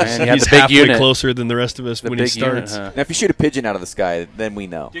archery. Oh, man, he He's had the big halfway unit. closer than the rest of us The when he big unit, starts. huh? Now, if you shoot a pigeon out of the sky, then we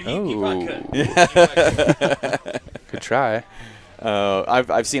know. Good try.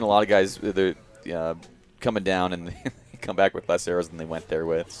 I've seen a lot of guys they're coming down and they come back with less arrows than they went there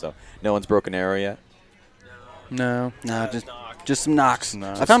with. So no one's broken arrow yet. No. No, just some knocks.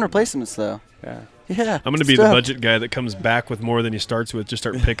 Knocks. I found replacements though. Yeah. Yeah. I'm going to be the stuff. budget guy that comes back with more than he starts with. Just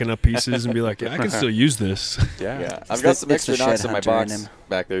start picking up pieces and be like, yeah, I can still use this. Yeah, I've It's got the- some it's the extra knocks shed in my hunter in box him.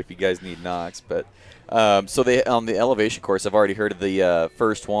 back there if you guys need knocks. But so they on the elevation course, I've already heard of the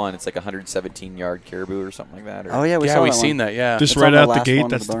first one. It's like 117-yard caribou or something like that. Or Oh yeah, we Yeah, saw we've that seen one. that. Yeah. Just It's right on the out the last gate, one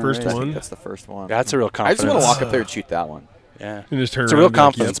that's of the the first Burn I think one. that's the first one. That's a real I confidence. just want to walk up there and shoot that one. Yeah. And just turn It's a around real and be like,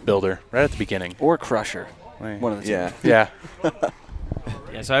 confidence yep. builder right at the beginning. Or Crusher. Right. One of the two. Yeah. Yeah.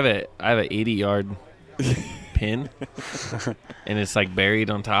 Yeah, so I have a 80-yard pin, and it's like buried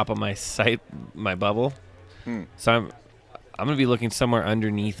on top of my bubble. So I'm gonna be looking somewhere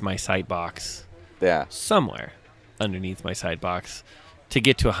underneath my sight box, Yeah. somewhere underneath my sight box, to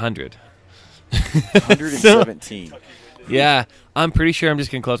get to 100. 117. Yeah, I'm pretty sure I'm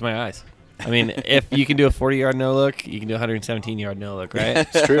just gonna close my eyes. I mean, if you can do a 40-yard no look, you can do a 117-yard no look, right?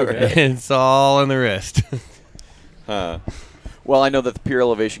 It's true. Right? It's all on the wrist. Well, I know that the pure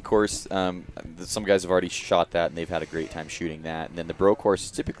elevation course, some guys have already shot that, and they've had a great time shooting that. And then the bro course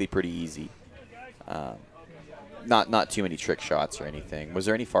is typically pretty easy. Not too many trick shots or anything. Was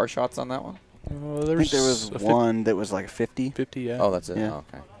there any far shots on that one? Well, I think there was one that was like 50. 50, yeah. Oh, that's it. Yeah. Oh,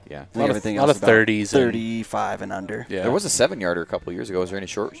 okay. Yeah. I think everything lot else of about 30s and- 35 and under. Yeah. There was a 7-yarder a couple years ago. Was there any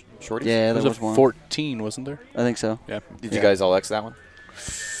shorties? Yeah, There there was was a one. 14, wasn't there? I think so. Yeah. Did you guys all X that one?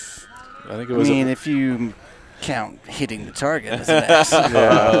 I think it I was. mean, if you count hitting the target as an X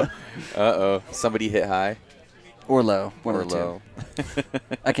Uh-oh. Somebody hit high or low, one or of the two.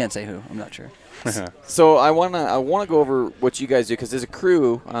 low. I can't say who. I'm not sure. So I wanna go over what you guys do because as a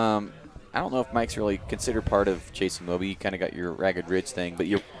crew, I don't know if Mike's really considered part of Chasing Moby. You kind of got your Ragged Ridge thing, but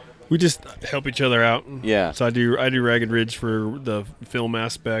We just help each other out. Yeah. So I do Ragged Ridge for the film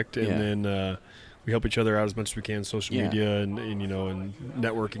aspect, and Yeah. then we help each other out as much as we can, social Yeah. media and and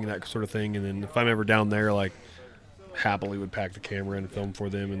networking, that sort of thing. And then if I'm ever down there, like, happily would pack the camera and film for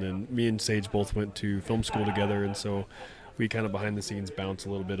them. And then me and Sage both went to film school together, and so we kind of behind the scenes bounce a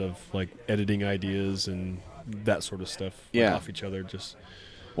little bit of like editing ideas and that sort of stuff Yeah. off each other. Just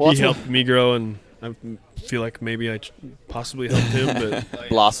Well, he that's what- helped me grow, and I feel like maybe I possibly helped him, but.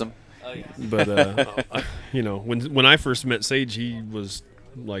 Blossom. But when I first met Sage, he was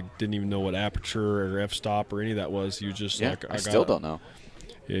like didn't even know what aperture or f-stop or any of that was. He was just Yeah, like, I still don't know.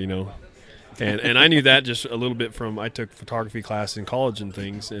 you know. And I knew that just a little bit from I took photography class in college and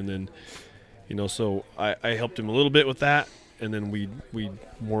things, and then, you know, so I helped him a little bit with that, and then we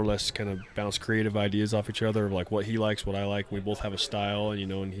more or less kind of bounce creative ideas off each other of like what he likes, what I like. We both have a style, and you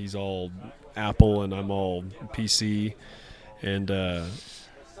know, and he's all Apple and I'm all PC, and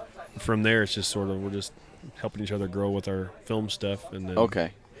from there it's just sort of we're just helping each other grow with our film stuff. And then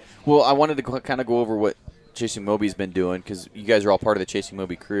Okay. Well, I wanted to kind of go over what Chasing Moby's been doing because you guys are all part of the Chasing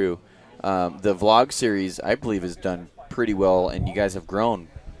Moby crew. The vlog series, I believe, has done pretty well, and you guys have grown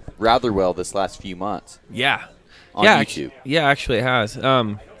rather well this last few months. Yeah. On YouTube. Actually it has.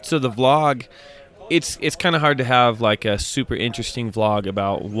 So the vlog, it's kind of hard to have like a super interesting vlog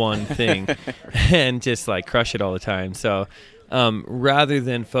about one thing and just like crush it all the time. So rather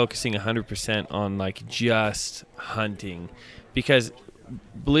than focusing 100% on like just hunting, because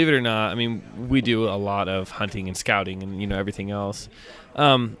believe it or not, I mean, we do a lot of hunting and scouting and, you know, everything else.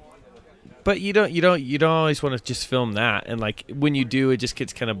 But you don't always want to just film that, and like when you do, it just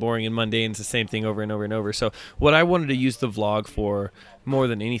gets kind of boring and mundane. It's the same thing over and over and over. So what I wanted to use the vlog for more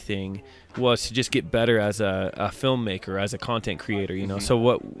than anything was to just get better as a filmmaker, as a content creator. You know, so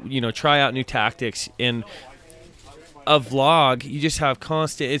what, you know, try out new tactics. In a vlog, you just have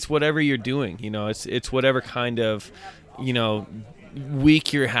constant. It's whatever you're doing. You know, it's whatever kind of, you know,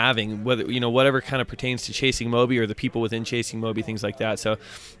 week you're having, whether, you know, whatever kind of pertains to Chasing Moby or the people within Chasing Moby, things like that. So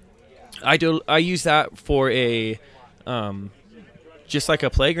I use that for a just like a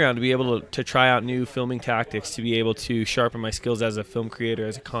playground to be able to try out new filming tactics, to be able to sharpen my skills as a film creator,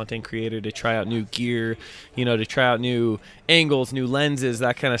 as a content creator, to try out new gear, you know, to try out new angles, new lenses,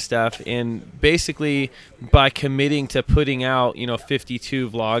 that kind of stuff. And basically by committing to putting out, you know, 52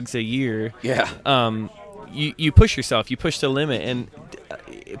 vlogs a year, you push yourself, you push the limit, and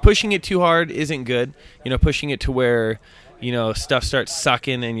pushing it too hard isn't good. You know, pushing it to where, you know, stuff starts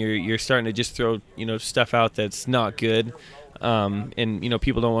sucking and you're starting to just throw, you know, stuff out that's not good, and, you know,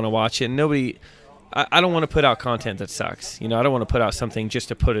 people don't want to watch it. And I don't want to put out content that sucks. You know, I don't want to put out something just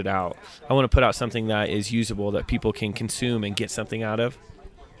to put it out. I want to put out something that is usable, that people can consume and get something out of.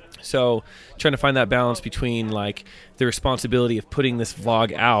 So trying to find that balance between like the responsibility of putting this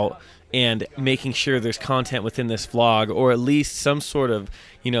vlog out and making sure there's content within this vlog, or at least some sort of,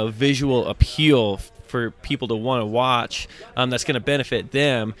 you know, visual appeal for people to want to watch, that's going to benefit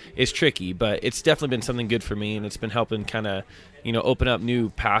them, is tricky. But it's definitely been something good for me, and it's been helping kind of, you know, open up new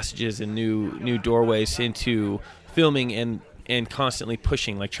passages and new doorways into filming, and constantly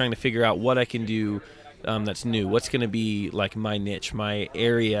pushing, like trying to figure out what I can do that's new, what's going to be like my niche, my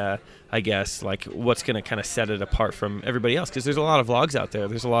area, I guess, like what's going to kind of set it apart from everybody else, because there's a lot of vlogs out there.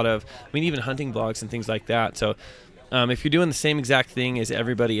 There's a lot of, I mean, even hunting vlogs and things like that. So if you're doing the same exact thing as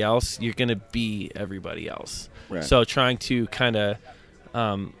everybody else, you're going to be everybody else. Right. So trying to kind of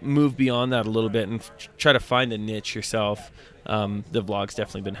move beyond that a little bit and try to find a niche yourself. The vlog's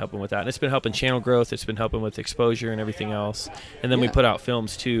definitely been helping with that. And it's been helping channel growth. It's been helping with exposure and everything else. And then we put out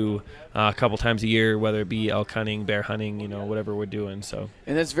films too, a couple times a year, whether it be elk hunting, bear hunting, you know, whatever we're doing. So.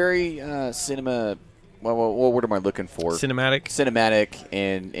 And that's very cinema. Well, what word am I looking for? Cinematic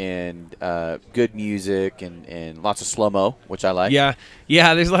and good music and lots of slow-mo, which I like. Yeah,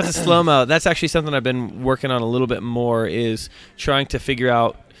 there's lots of slow-mo. That's actually something I've been working on a little bit more, is trying to figure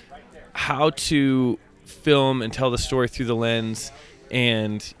out how to film and tell the story through the lens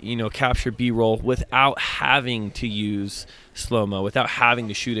and, you know, capture B-roll without having to use slow-mo, without having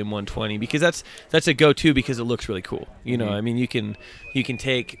to shoot in 120, because that's a go-to, because it looks really cool. You know, I mean, you can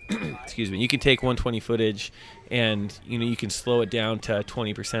take excuse me, you can take 120 footage and, you know, you can slow it down to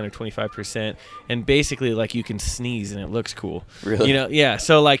 20% or 25%, and basically like you can sneeze and it looks cool. Really? You know, yeah.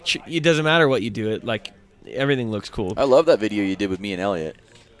 So like it doesn't matter what you do, it like everything looks cool. I love that video you did with me and Elliot.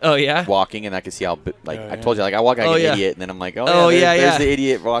 Oh yeah, walking, and I could see how I told you, like, I walk like an idiot, and then I'm like, there's the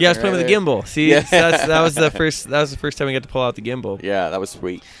idiot walking. Yeah, I was playing with the gimbal. See, that was the first time we got to pull out the gimbal. Yeah, that was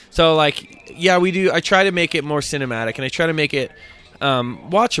sweet. So like, yeah, we do. I try to make it more cinematic, and I try to make it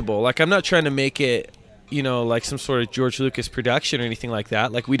watchable. Like, I'm not trying to make it, you know, like some sort of George Lucas production or anything like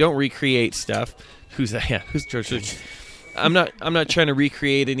that. Like, we don't recreate stuff. Who's that? Yeah, who's George Lucas? I'm not trying to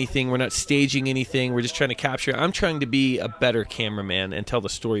recreate anything. We're not staging anything. We're just trying to capture. I'm trying to be a better cameraman and tell the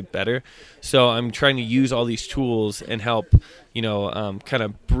story better. So I'm trying to use all these tools and help, you know, kind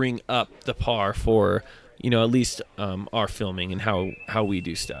of bring up the par for, you know, at least our filming and how we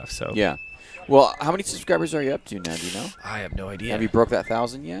do stuff. So yeah. Well, how many subscribers are you up to now? Do you know? I have no idea. Have you broke that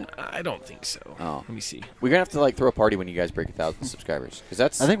 1,000 yet? I don't think so. Oh, let me see. We're gonna have to like throw a party when you guys break 1,000 subscribers, because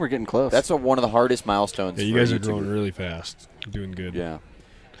that's. I think we're getting close. That's one of the hardest milestones. Yeah, you guys are growing really fast. You're doing good. Yeah.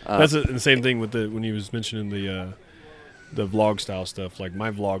 That's the same thing with when he was mentioning the vlog style stuff. Like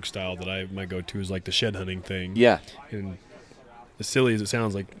my vlog style that I might go to is like the shed hunting thing. Yeah. And as silly as it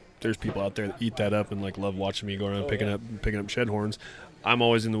sounds, like there's people out there that eat that up and like love watching me go around picking up shed horns. I'm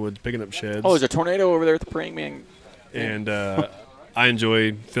always in the woods picking up sheds. Oh, there's a tornado over there at the Praying Man. And I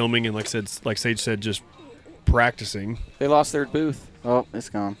enjoy filming and like Sage said, just practicing. They lost their booth. Oh, it's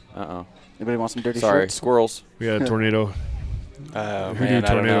gone. Uh-oh. Anybody want some dirty Sorry, shirts? squirrels. We had a tornado. Man, Hoodoo I don't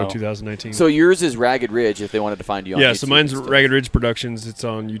Tornado know. 2019. So yours is Ragged Ridge if they wanted to find you on yeah, YouTube so mine's and stuff. Ragged Ridge Productions. It's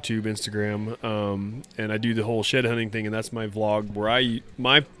on YouTube, Instagram, and I do the whole shed hunting thing, and that's my vlog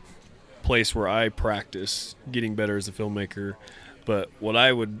my place where I practice getting better as a filmmaker. But what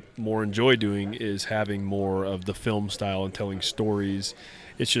I would more enjoy doing is having more of the film style and telling stories.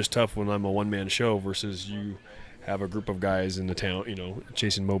 It's just tough when I'm a one-man show versus you have a group of guys in the town,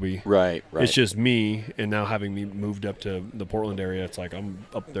 chasing Moby. Right. It's just me, and now having me moved up to the Portland area, it's like I'm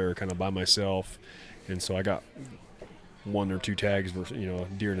up there kind of by myself, and so I got 1 or 2 tags versus a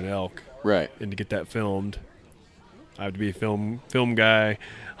deer and an elk, right. and to get that filmed, I have to be a film guy,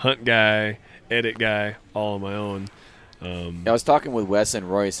 hunt guy, edit guy, all on my own. I was talking with Wes and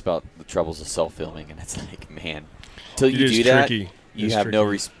Royce about the troubles of self-filming, and it's like, man, until It you is do that, tricky. you It's have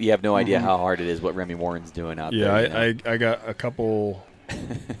tricky. you have no idea how hard it is what Remy Warren's doing out there. Yeah, I got a couple.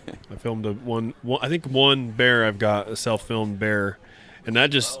 I filmed one. I think one bear. I've got a self-filmed bear, and that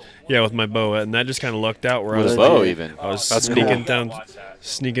just with my bow, and that just kind of lucked out where I with was a bow like, even. I was That's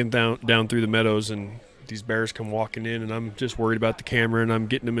sneaking down through the meadows, and these bears come walking in, and I'm just worried about the camera, and I'm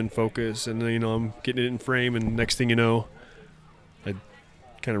getting them in focus, and I'm getting it in frame, and next thing you know, I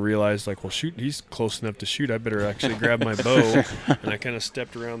kind of realized like, well, shoot, he's close enough to shoot. I better actually grab my bow, and I kind of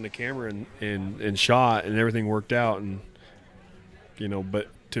stepped around the camera and shot, and everything worked out, and but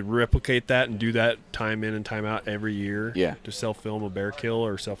to replicate that and do that time in and time out every year, to self-film a bear kill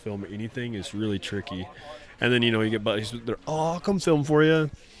or self-film anything is really tricky. And then you get buddies, they're, I'll come film for you,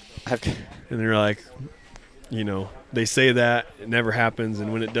 and they're like, they say that it never happens,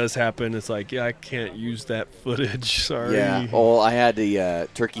 and when it does happen, it's like, I can't use that footage. Sorry. Yeah. Well, I had the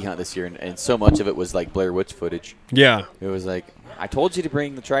turkey hunt this year, and so much of it was like Blair Witch footage. Yeah. It was like, I told you to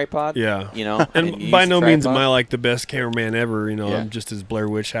bring the tripod. Yeah. And And by no means am I tripod. like the best cameraman ever. Yeah. I'm just as Blair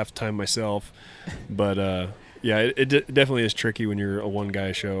Witch half the time myself. But it definitely is tricky when you're a one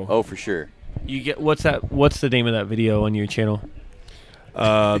guy show. Oh, for sure. You get what's the name of that video on your channel?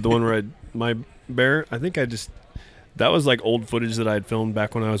 The one where my bear, I think that was like old footage that I had filmed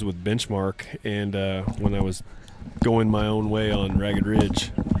back when I was with Benchmark and when I was going my own way on Ragged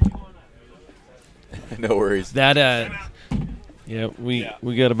Ridge. No worries. That we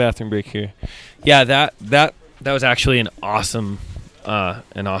got a bathroom break here. Yeah, that was actually an awesome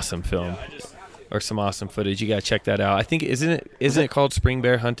film. Or some awesome footage. You gotta check that out. I think isn't it called Spring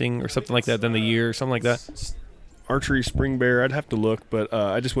Bear Hunting or something like that? Then the year or something like that. Archery spring bear. I'd have to look, but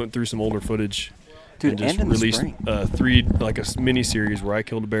I just went through some older footage. Dude, and just and in the released spring. 3 like a mini series where I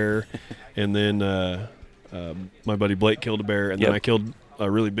killed a bear, and then my buddy Blake killed a bear, and then I killed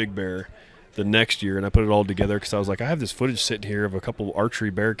a really big bear the next year, and I put it all together because I was like, I have this footage sitting here of a couple archery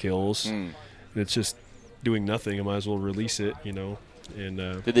bear kills, and it's just doing nothing. I might as well release it, And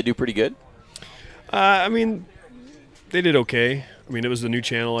Did they do pretty good? I mean, they did okay. I mean, it was a new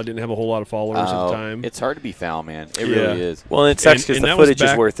channel. I didn't have a whole lot of followers at the time. It's hard to be foul, man. It really is. Well, and it sucks because And the that was footage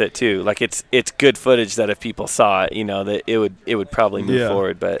is back- worth it too. Like it's good footage that if people saw it, that it would probably move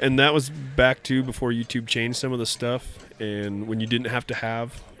forward. But and that was back to before YouTube changed some of the stuff, and when you didn't have to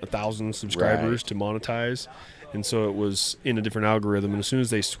have 1,000 subscribers to monetize, and so it was in a different algorithm. And as soon as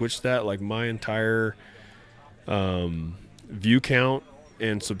they switched that, like my entire view count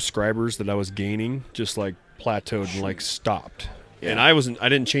and subscribers that I was gaining just like plateaued and like stopped. Yeah. And I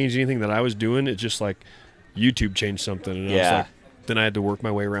didn't change anything that I was doing. It just like YouTube changed something, and I was like, then I had to work my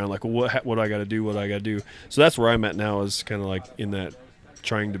way around. Like, what do I got to do? What do I got to do? So that's where I'm at now. Is kind of like in that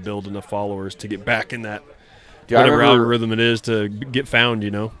trying to build enough followers to get back in that whatever algorithm it is to get found.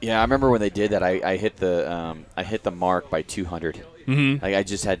 Yeah, I remember when they did that. I hit the mark by 200. Mm-hmm. Like I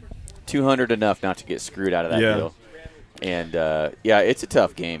just had 200 enough not to get screwed out of that deal. And it's a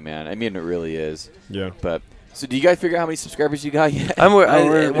tough game, man. I mean, it really is. Yeah. But so, do you guys figure out how many subscribers you got yet?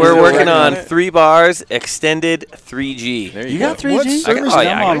 we're working on 3 bars extended 3G. There You go. got 3G? What service?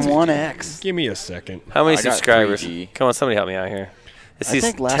 I'm on I got 1X. Give me a second. How many I got subscribers? 3G. Come on, somebody help me out here. It I says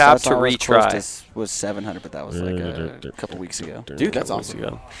think last tap I to saw was close retry. to was 700, but that was like a couple weeks ago. Dude, that's Couple weeks awesome.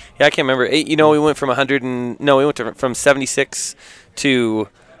 ago. Yeah, I can't remember. We went from 76 to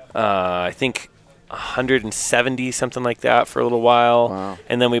I think 170, something like that, for a little while. Wow.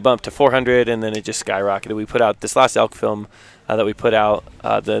 And then we bumped to 400, and then it just skyrocketed. We put out this last elk film that we put out.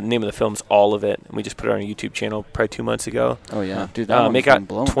 The name of the film's All of It, and we just put it on our YouTube channel probably 2 months ago. Oh yeah, dude, that one's Make been out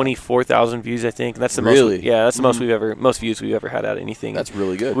blown. 24,000 views, I think. That's the Really? most. Yeah, that's the most views we've ever had out of anything. That's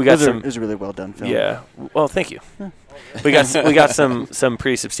really good. We got some. It was a really well done film. Yeah. Well, thank you. We got some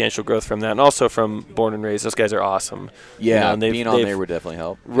pretty substantial growth from that, and also from Born and Raised. Those guys are awesome. Yeah, and being on there would definitely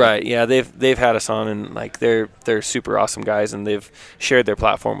help. Right. Yeah, they've had us on, and like they're super awesome guys, and they've shared their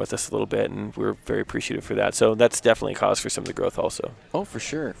platform with us a little bit, and we're very appreciative for that. So that's definitely a cause for some of the growth also. Oh, for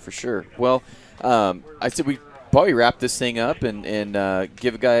sure, for sure. Well, I said we probably wrap this thing up and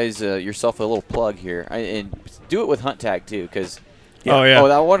give guys yourself a little plug here, and do it with Hunt Tag too, because. Yeah. Oh, yeah. Oh,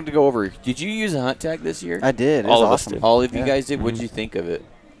 I wanted to go over. Did you use a Hunt Tag this year? I did. It All was of us awesome. did. All of you guys did. What did you think of it?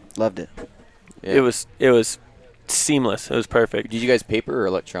 Loved it. Yeah. It was seamless. It was perfect. Did you guys paper or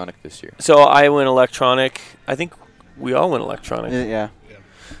electronic this year? So I went electronic. I think we all went electronic. Yeah.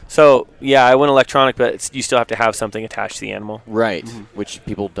 So yeah, I went electronic, but you still have to have something attached to the animal. Right, which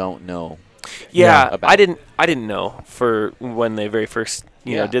people don't know. Yeah, about. I didn't know for when they very first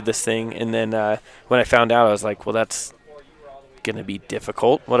Yeah. did this thing, and then when I found out, I was like, well, that's gonna be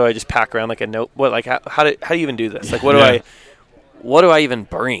difficult. What do I just pack around like a note? What like how do you even do this? Like what do I even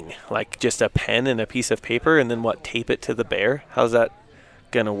bring? Like just a pen and a piece of paper, and then what? Tape it to the bear? How's that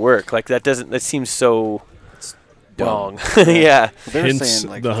gonna work? Like that seems so wrong. Yeah. They were Hence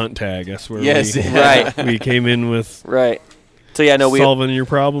saying, like, the Hunt Tag. That's where Yes. Right. we came in with Right. So yeah, no, we solving your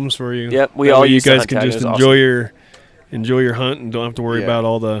problems for you. Yep, we That all way you use the guys Hunt can Tag. just It was enjoy your hunt and don't have to worry Yeah. about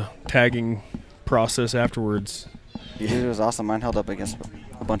all the tagging process afterwards. Dude, it was awesome. Mine held up against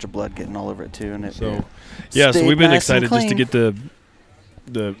a bunch of blood getting all over it too, and it. So yeah, so stayed we've been nice and excited just to clean.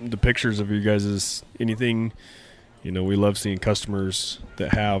 get the pictures of you guys' anything. You know, we love seeing customers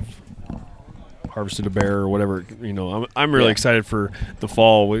that have harvested a bear or whatever. You know, I'm really excited for the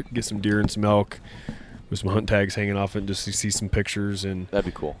fall. We get some deer and some elk with some Hunt Tags hanging off it, just to see some pictures, and That'd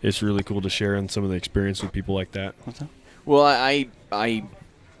be cool. it's really cool to share on some of the experience with people like that. Well,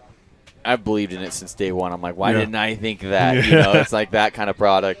 I've believed in it since day one. I'm like, why Yeah. didn't I think that? You know, it's like that kind of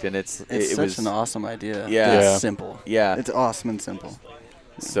product, and It's it such was an awesome idea. Yeah. It's Yeah. simple. Yeah. It's awesome and simple.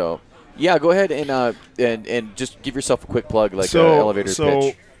 So. Yeah, go ahead and just give yourself a quick plug, like an elevator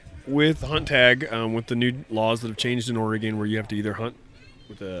pitch. With Hunt Tag, with the new laws that have changed in Oregon, where you have to either hunt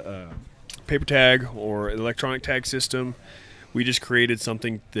with a paper tag or an electronic tag system, we just created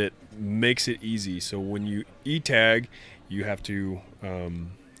something that makes it easy. So when you e-tag, you have to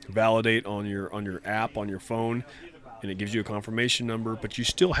validate on your app on your phone, and it gives you a confirmation number, but you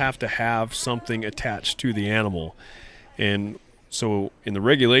still have to have something attached to the animal. And so in the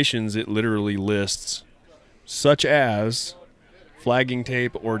regulations, it literally lists such as flagging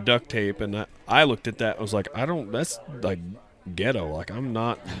tape or duct tape, and I looked at that. I was like, that's like ghetto. Like, I'm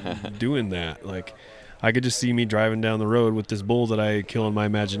not doing that. Like, I could just see me driving down the road with this bull that I kill in my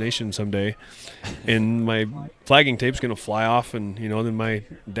imagination someday, and my flagging tape's gonna fly off, and then my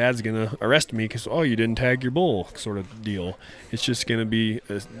dad's gonna arrest me because you didn't tag your bull, sort of deal. It's just gonna be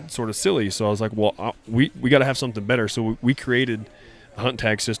sort of silly. So I was like, well, we got to have something better. So we created a Hunt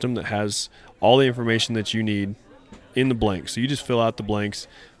Tag system that has all the information that you need in the blanks. So you just fill out the blanks,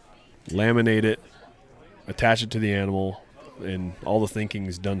 laminate it, attach it to the animal, and all the thinking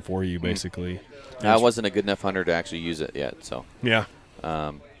is done for you, basically. I wasn't a good enough hunter to actually use it yet, so Yeah.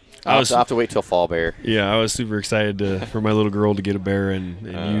 I'll have to wait till fall bear. Yeah, I was super excited for my little girl to get a bear and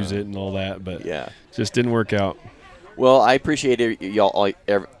use it and all that, but Yeah. just didn't work out. Well, I appreciate it, y'all,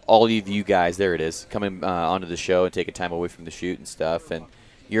 all of you guys. There it is, coming onto the show and taking time away from the shoot and stuff. And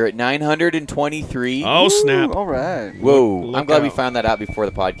you're at 923. Oh, snap. All right. Whoa! Look I'm glad we out. found that out before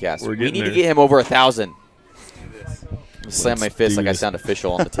the podcast. We're We getting need to there. get him over 1,000. Slam my fist do like I this. sound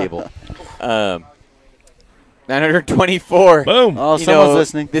official on the table. 924. Boom. Oh, You someone's know,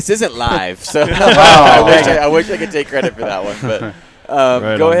 listening. This isn't live, so Oh, I wish I could take credit for that one. But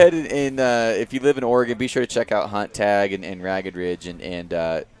Right go on. ahead and if you live in Oregon, be sure to check out Hunt Tag and Ragged Ridge and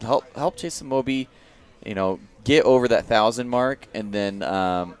help Jason Moby, get over that 1,000 mark, and then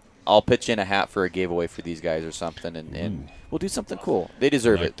I'll pitch in a hat for a giveaway for these guys or something, and we'll do something cool. They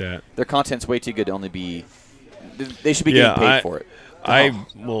deserve Like it. that. Their content's way too good to only be. They should be getting paid for it. I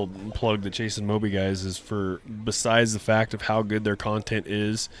will plug the Chase and Moby guys is for, besides the fact of how good their content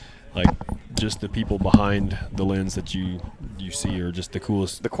is, like just the people behind the lens that you see are just the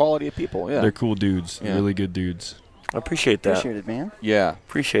coolest. The quality of people, yeah. They're cool dudes, Yeah. really good dudes. I appreciate that. Appreciate it, man. Yeah.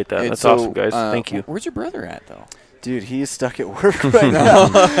 Appreciate that. And That's so, awesome, guys. Thank you. Where's your brother at, though? Dude, he's stuck at work right now.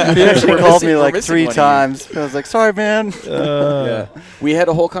 He actually We're called missing- me we're like missing 3 one of you. times. I was like, sorry, man. Yeah. We had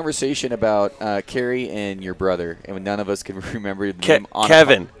a whole conversation about Carrie and your brother, and none of us can remember the name.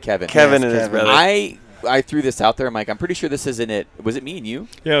 Kevin. Kevin. Kevin Yes, and his Kevin. brother. I I threw this out there. I'm like, I'm pretty sure this isn't it. Was it me and you?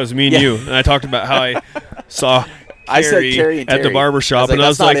 Yeah, it was me and you. And I talked about how I saw I said Carrie and at the Terry. barber shop, and I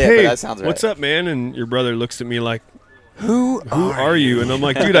was "That's like, not it, but hey, that sounds right." what's up, man? And your brother looks at me like, Who are you? And I'm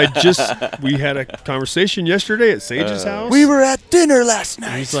like, dude, we had a conversation yesterday at Sage's house. We were at dinner last night.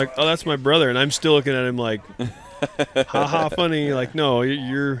 And he's like, oh, that's my brother. And I'm still looking at him like, haha, funny. Like, no,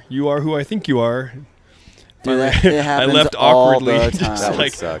 you are who I think you are. Dude, it I happens left all awkwardly. the Just time. That would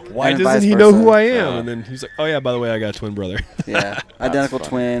like, suck. why And doesn't vice he know versa. who I am? And then he's like, oh, yeah, by the way, I got a twin brother. Yeah, identical funny.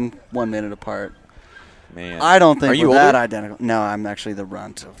 twin, 1 minute apart. Man. I don't think Are you we're that older? identical. No, I'm actually the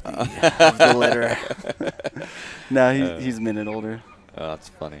runt of the litter. No, he's a minute older. Oh, that's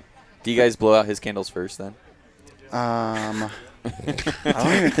funny. Do you guys blow out his candles first then? I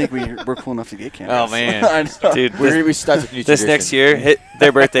don't even think we're cool enough to get candles. Oh, man. I know. Dude, We start with new this tradition. next year,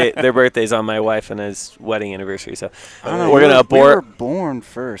 their birthday's on my wife and his wedding anniversary. So I don't know. we're gonna We were abort. born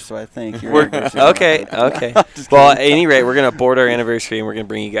first, so I think your We're, anniversary- okay. Just Well, at kidding. any rate, we're gonna abort our anniversary and we're gonna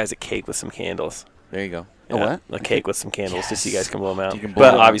bring you guys a cake with some candles. There you go. A what? A cake with some candles, just so you guys can blow them out. You can blow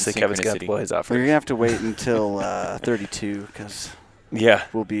But them out obviously, in Kevin's gonna have to synchronicity. blow his out We're first. gonna have to wait until 32 because Yeah,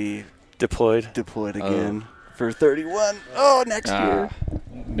 we'll be deployed. deployed again for 31. Oh, next year.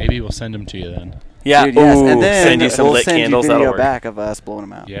 Maybe we'll send them to you then. Yeah. Dude, yes. Ooh, And then send you some we'll lit send candles. you That'll video work. back of us blowing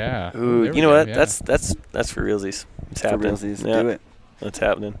them out. Yeah. Ooh, There we you know go, what? yeah. That's for realsies. It's For happening. realsies. Yeah, Do it. that's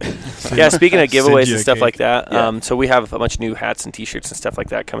happening. Yeah. Speaking of Send giveaways you and a stuff cake. like that, Yeah. so we have a bunch of new hats and T-shirts and stuff like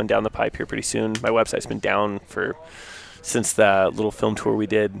that coming down the pipe here pretty soon. My website's been down since the little film tour we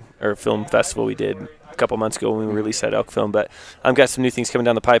did, or film festival we did a couple months ago when we released that elk film. But I've got some new things coming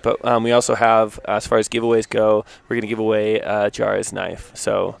down the pipe. But we also have, as far as giveaways go, we're going to give away a Jara's knife.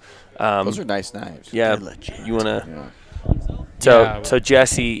 So Those are nice knives. yeah, They're legit. you want to... Yeah. So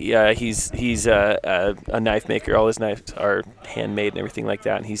Jesse, he's a knife maker. All his knives are handmade and everything like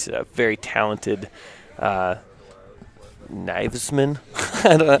that. And he's a very talented knivesman.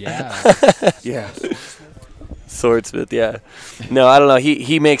 I don't know. Yeah. Yeah. Swordsmith, yeah. No, I don't know.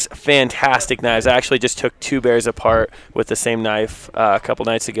 He makes fantastic knives. I actually just took 2 bears apart with the same knife a couple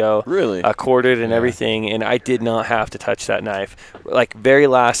nights ago. Really? Quartered and Yeah. everything, and I did not have to touch that knife. Like, very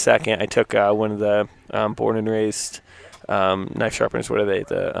last second, I took one of the born and raised knife sharpeners. What are they?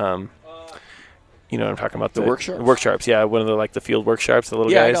 You know what I'm talking about? The work sharps? Work sharps, yeah. One of the, like, the field work sharps, the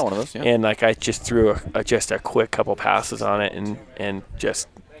little Yeah, I guys. got one of those. Yeah. And, like, I just threw just a quick couple passes on it and just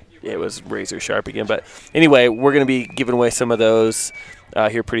 – it was razor sharp again. But anyway, we're going to be giving away some of those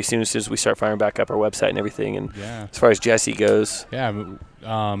here pretty soon as we start firing back up our website and everything. And Yeah. as far as Jesse goes, Yeah.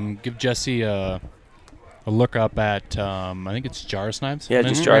 Give Jesse a look up at I think it's Jars Knives. yeah, on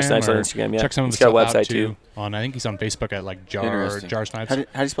just Instagram, Jar Snipes on or Instagram. Yeah, Check some of he's the got a stuff out website too. On I think he's on Facebook at like Interesting. Jar Snipes. How do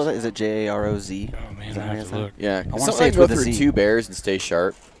you spell that? Is it JAROZ? Oh man, Is that I how you have say to it? look. Yeah. wanna Something say like it's go with a through Z. 2 bears and stay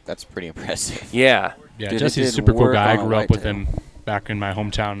sharp. That's pretty impressive. Yeah, Yeah, Dude, it Jesse's a did super cool work guy. I on a grew up with whitetail. him back in my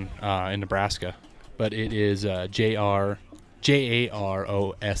hometown in Nebraska. But it is JAROSZ. Okay,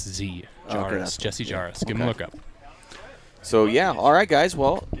 Jaris. Jesse Jaris. Give him a look up. So, yeah. All right, guys.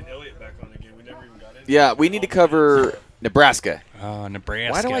 Well, Get Elliot back on again. We never even got into yeah, we need to cover Nebraska.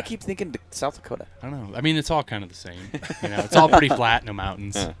 Nebraska. Why do I keep thinking South Dakota? I don't know. I mean, it's all kind of the same. It's all pretty flat, no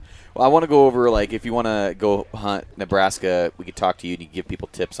mountains. Well, I want to go over, like, if you want to go hunt Nebraska, we could talk to you and you give people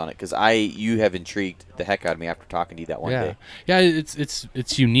tips on it. Because you have intrigued the heck out of me after talking to you that one yeah, day. yeah.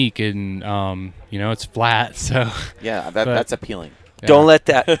 It's unique and it's flat. So Yeah, But- that's appealing. yeah. don't let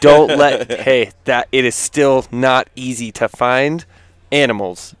that it is still not easy to find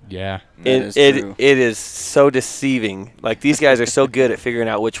animals. Yeah. That is true. It is so deceiving. Like, these guys are so good at figuring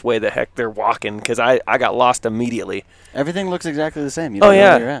out which way the heck they're walking, because I got lost immediately. Everything looks exactly the same. You Oh don't know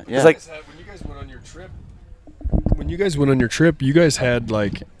yeah, where you're at. Yeah. it's like when you guys went on your trip, you guys had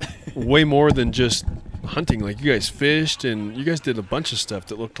like way more than just hunting. Like, you guys fished and you guys did a bunch of stuff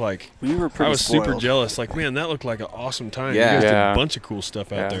that looked like we were pretty I was super spoiled. jealous. Like, man, that looked like an awesome time. Yeah. You guys did Yeah. a bunch of cool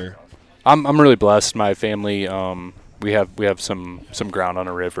stuff out Yeah. there. I'm really blessed. My family, we have some ground on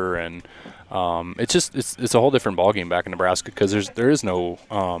a river, and it's a whole different ballgame back in Nebraska because there isn't a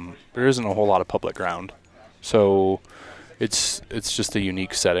whole lot of public ground, so it's just a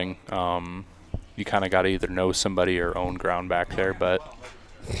unique setting. You kind of got to either know somebody or own ground back there, but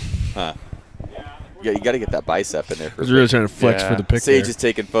Yeah, you got to get that bicep in there I for was really trying to flex Yeah. for the pic Sage there. is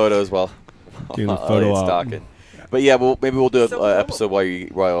taking photos while Doing the while photo Elliot's op. talking. But yeah, maybe we'll do an episode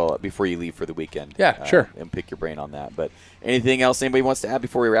before you leave for the weekend. Yeah, sure. And pick your brain on that. But anything else anybody wants to add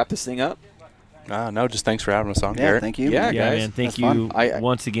before we wrap this thing up? no, just thanks for having us on, Yeah, Garrett. thank you. Yeah, Yeah, guys. man. Thank That's you fun. I-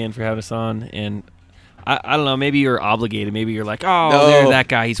 once again for having us on. And I don't know. Maybe you're obligated. Maybe you're like, oh, No. there's that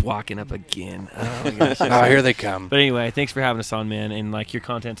guy. He's walking up again. Oh, my gosh. Oh, here they come. But anyway, thanks for having us on, man. And like your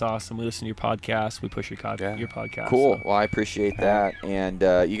content's awesome. We listen to your podcast. We push your podcast. Cool. So. Well, I appreciate that. And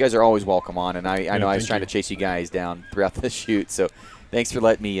you guys are always welcome on. And I know I was trying to chase you guys down throughout the shoot. So thanks for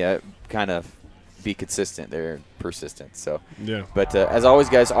letting me kind of be consistent there, persistent. So, Yeah. But as always,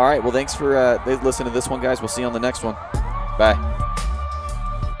 guys, all right. Well, thanks for listening to this one, guys. We'll see you on the next one. Bye.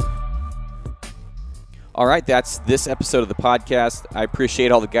 All right, that's this episode of the podcast. I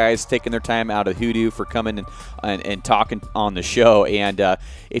appreciate all the guys taking their time out of Hoodoo for coming and talking on the show. And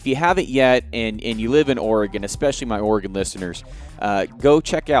if you haven't yet and you live in Oregon, especially my Oregon listeners, go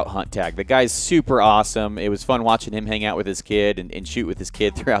check out Hunt Tag. The guy's super awesome. It was fun watching him hang out with his kid and shoot with his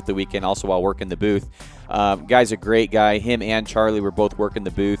kid throughout the weekend, also while working the booth. Guy's a great guy. Him and Charlie were both working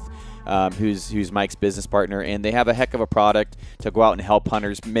the booth. Who's Mike's business partner, and they have a heck of a product to go out and help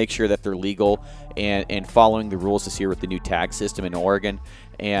hunters make sure that they're legal and following the rules this year with the new tag system in Oregon.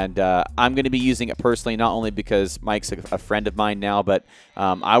 And I'm going to be using it personally, not only because Mike's a friend of mine now, but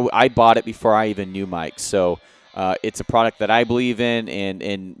I bought it before I even knew Mike. So it's a product that I believe in,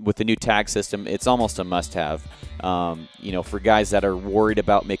 and with the new tag system, it's almost a must-have. For guys that are worried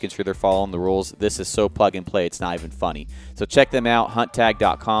about making sure they're following the rules, this is so plug and play, it's not even funny. So check them out,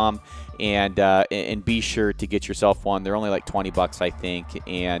 hunttag.com, and be sure to get yourself one. They're only like $20, I think,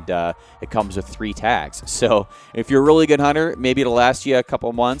 and it comes with 3 tags. So if you're a really good hunter, maybe it'll last you a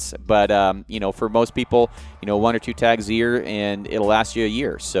couple months, but for most people, 1 or 2 tags a year, and it'll last you a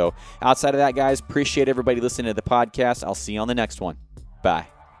year. So outside of that, guys, appreciate everybody listening to the podcast. I'll see you on the next one. Bye.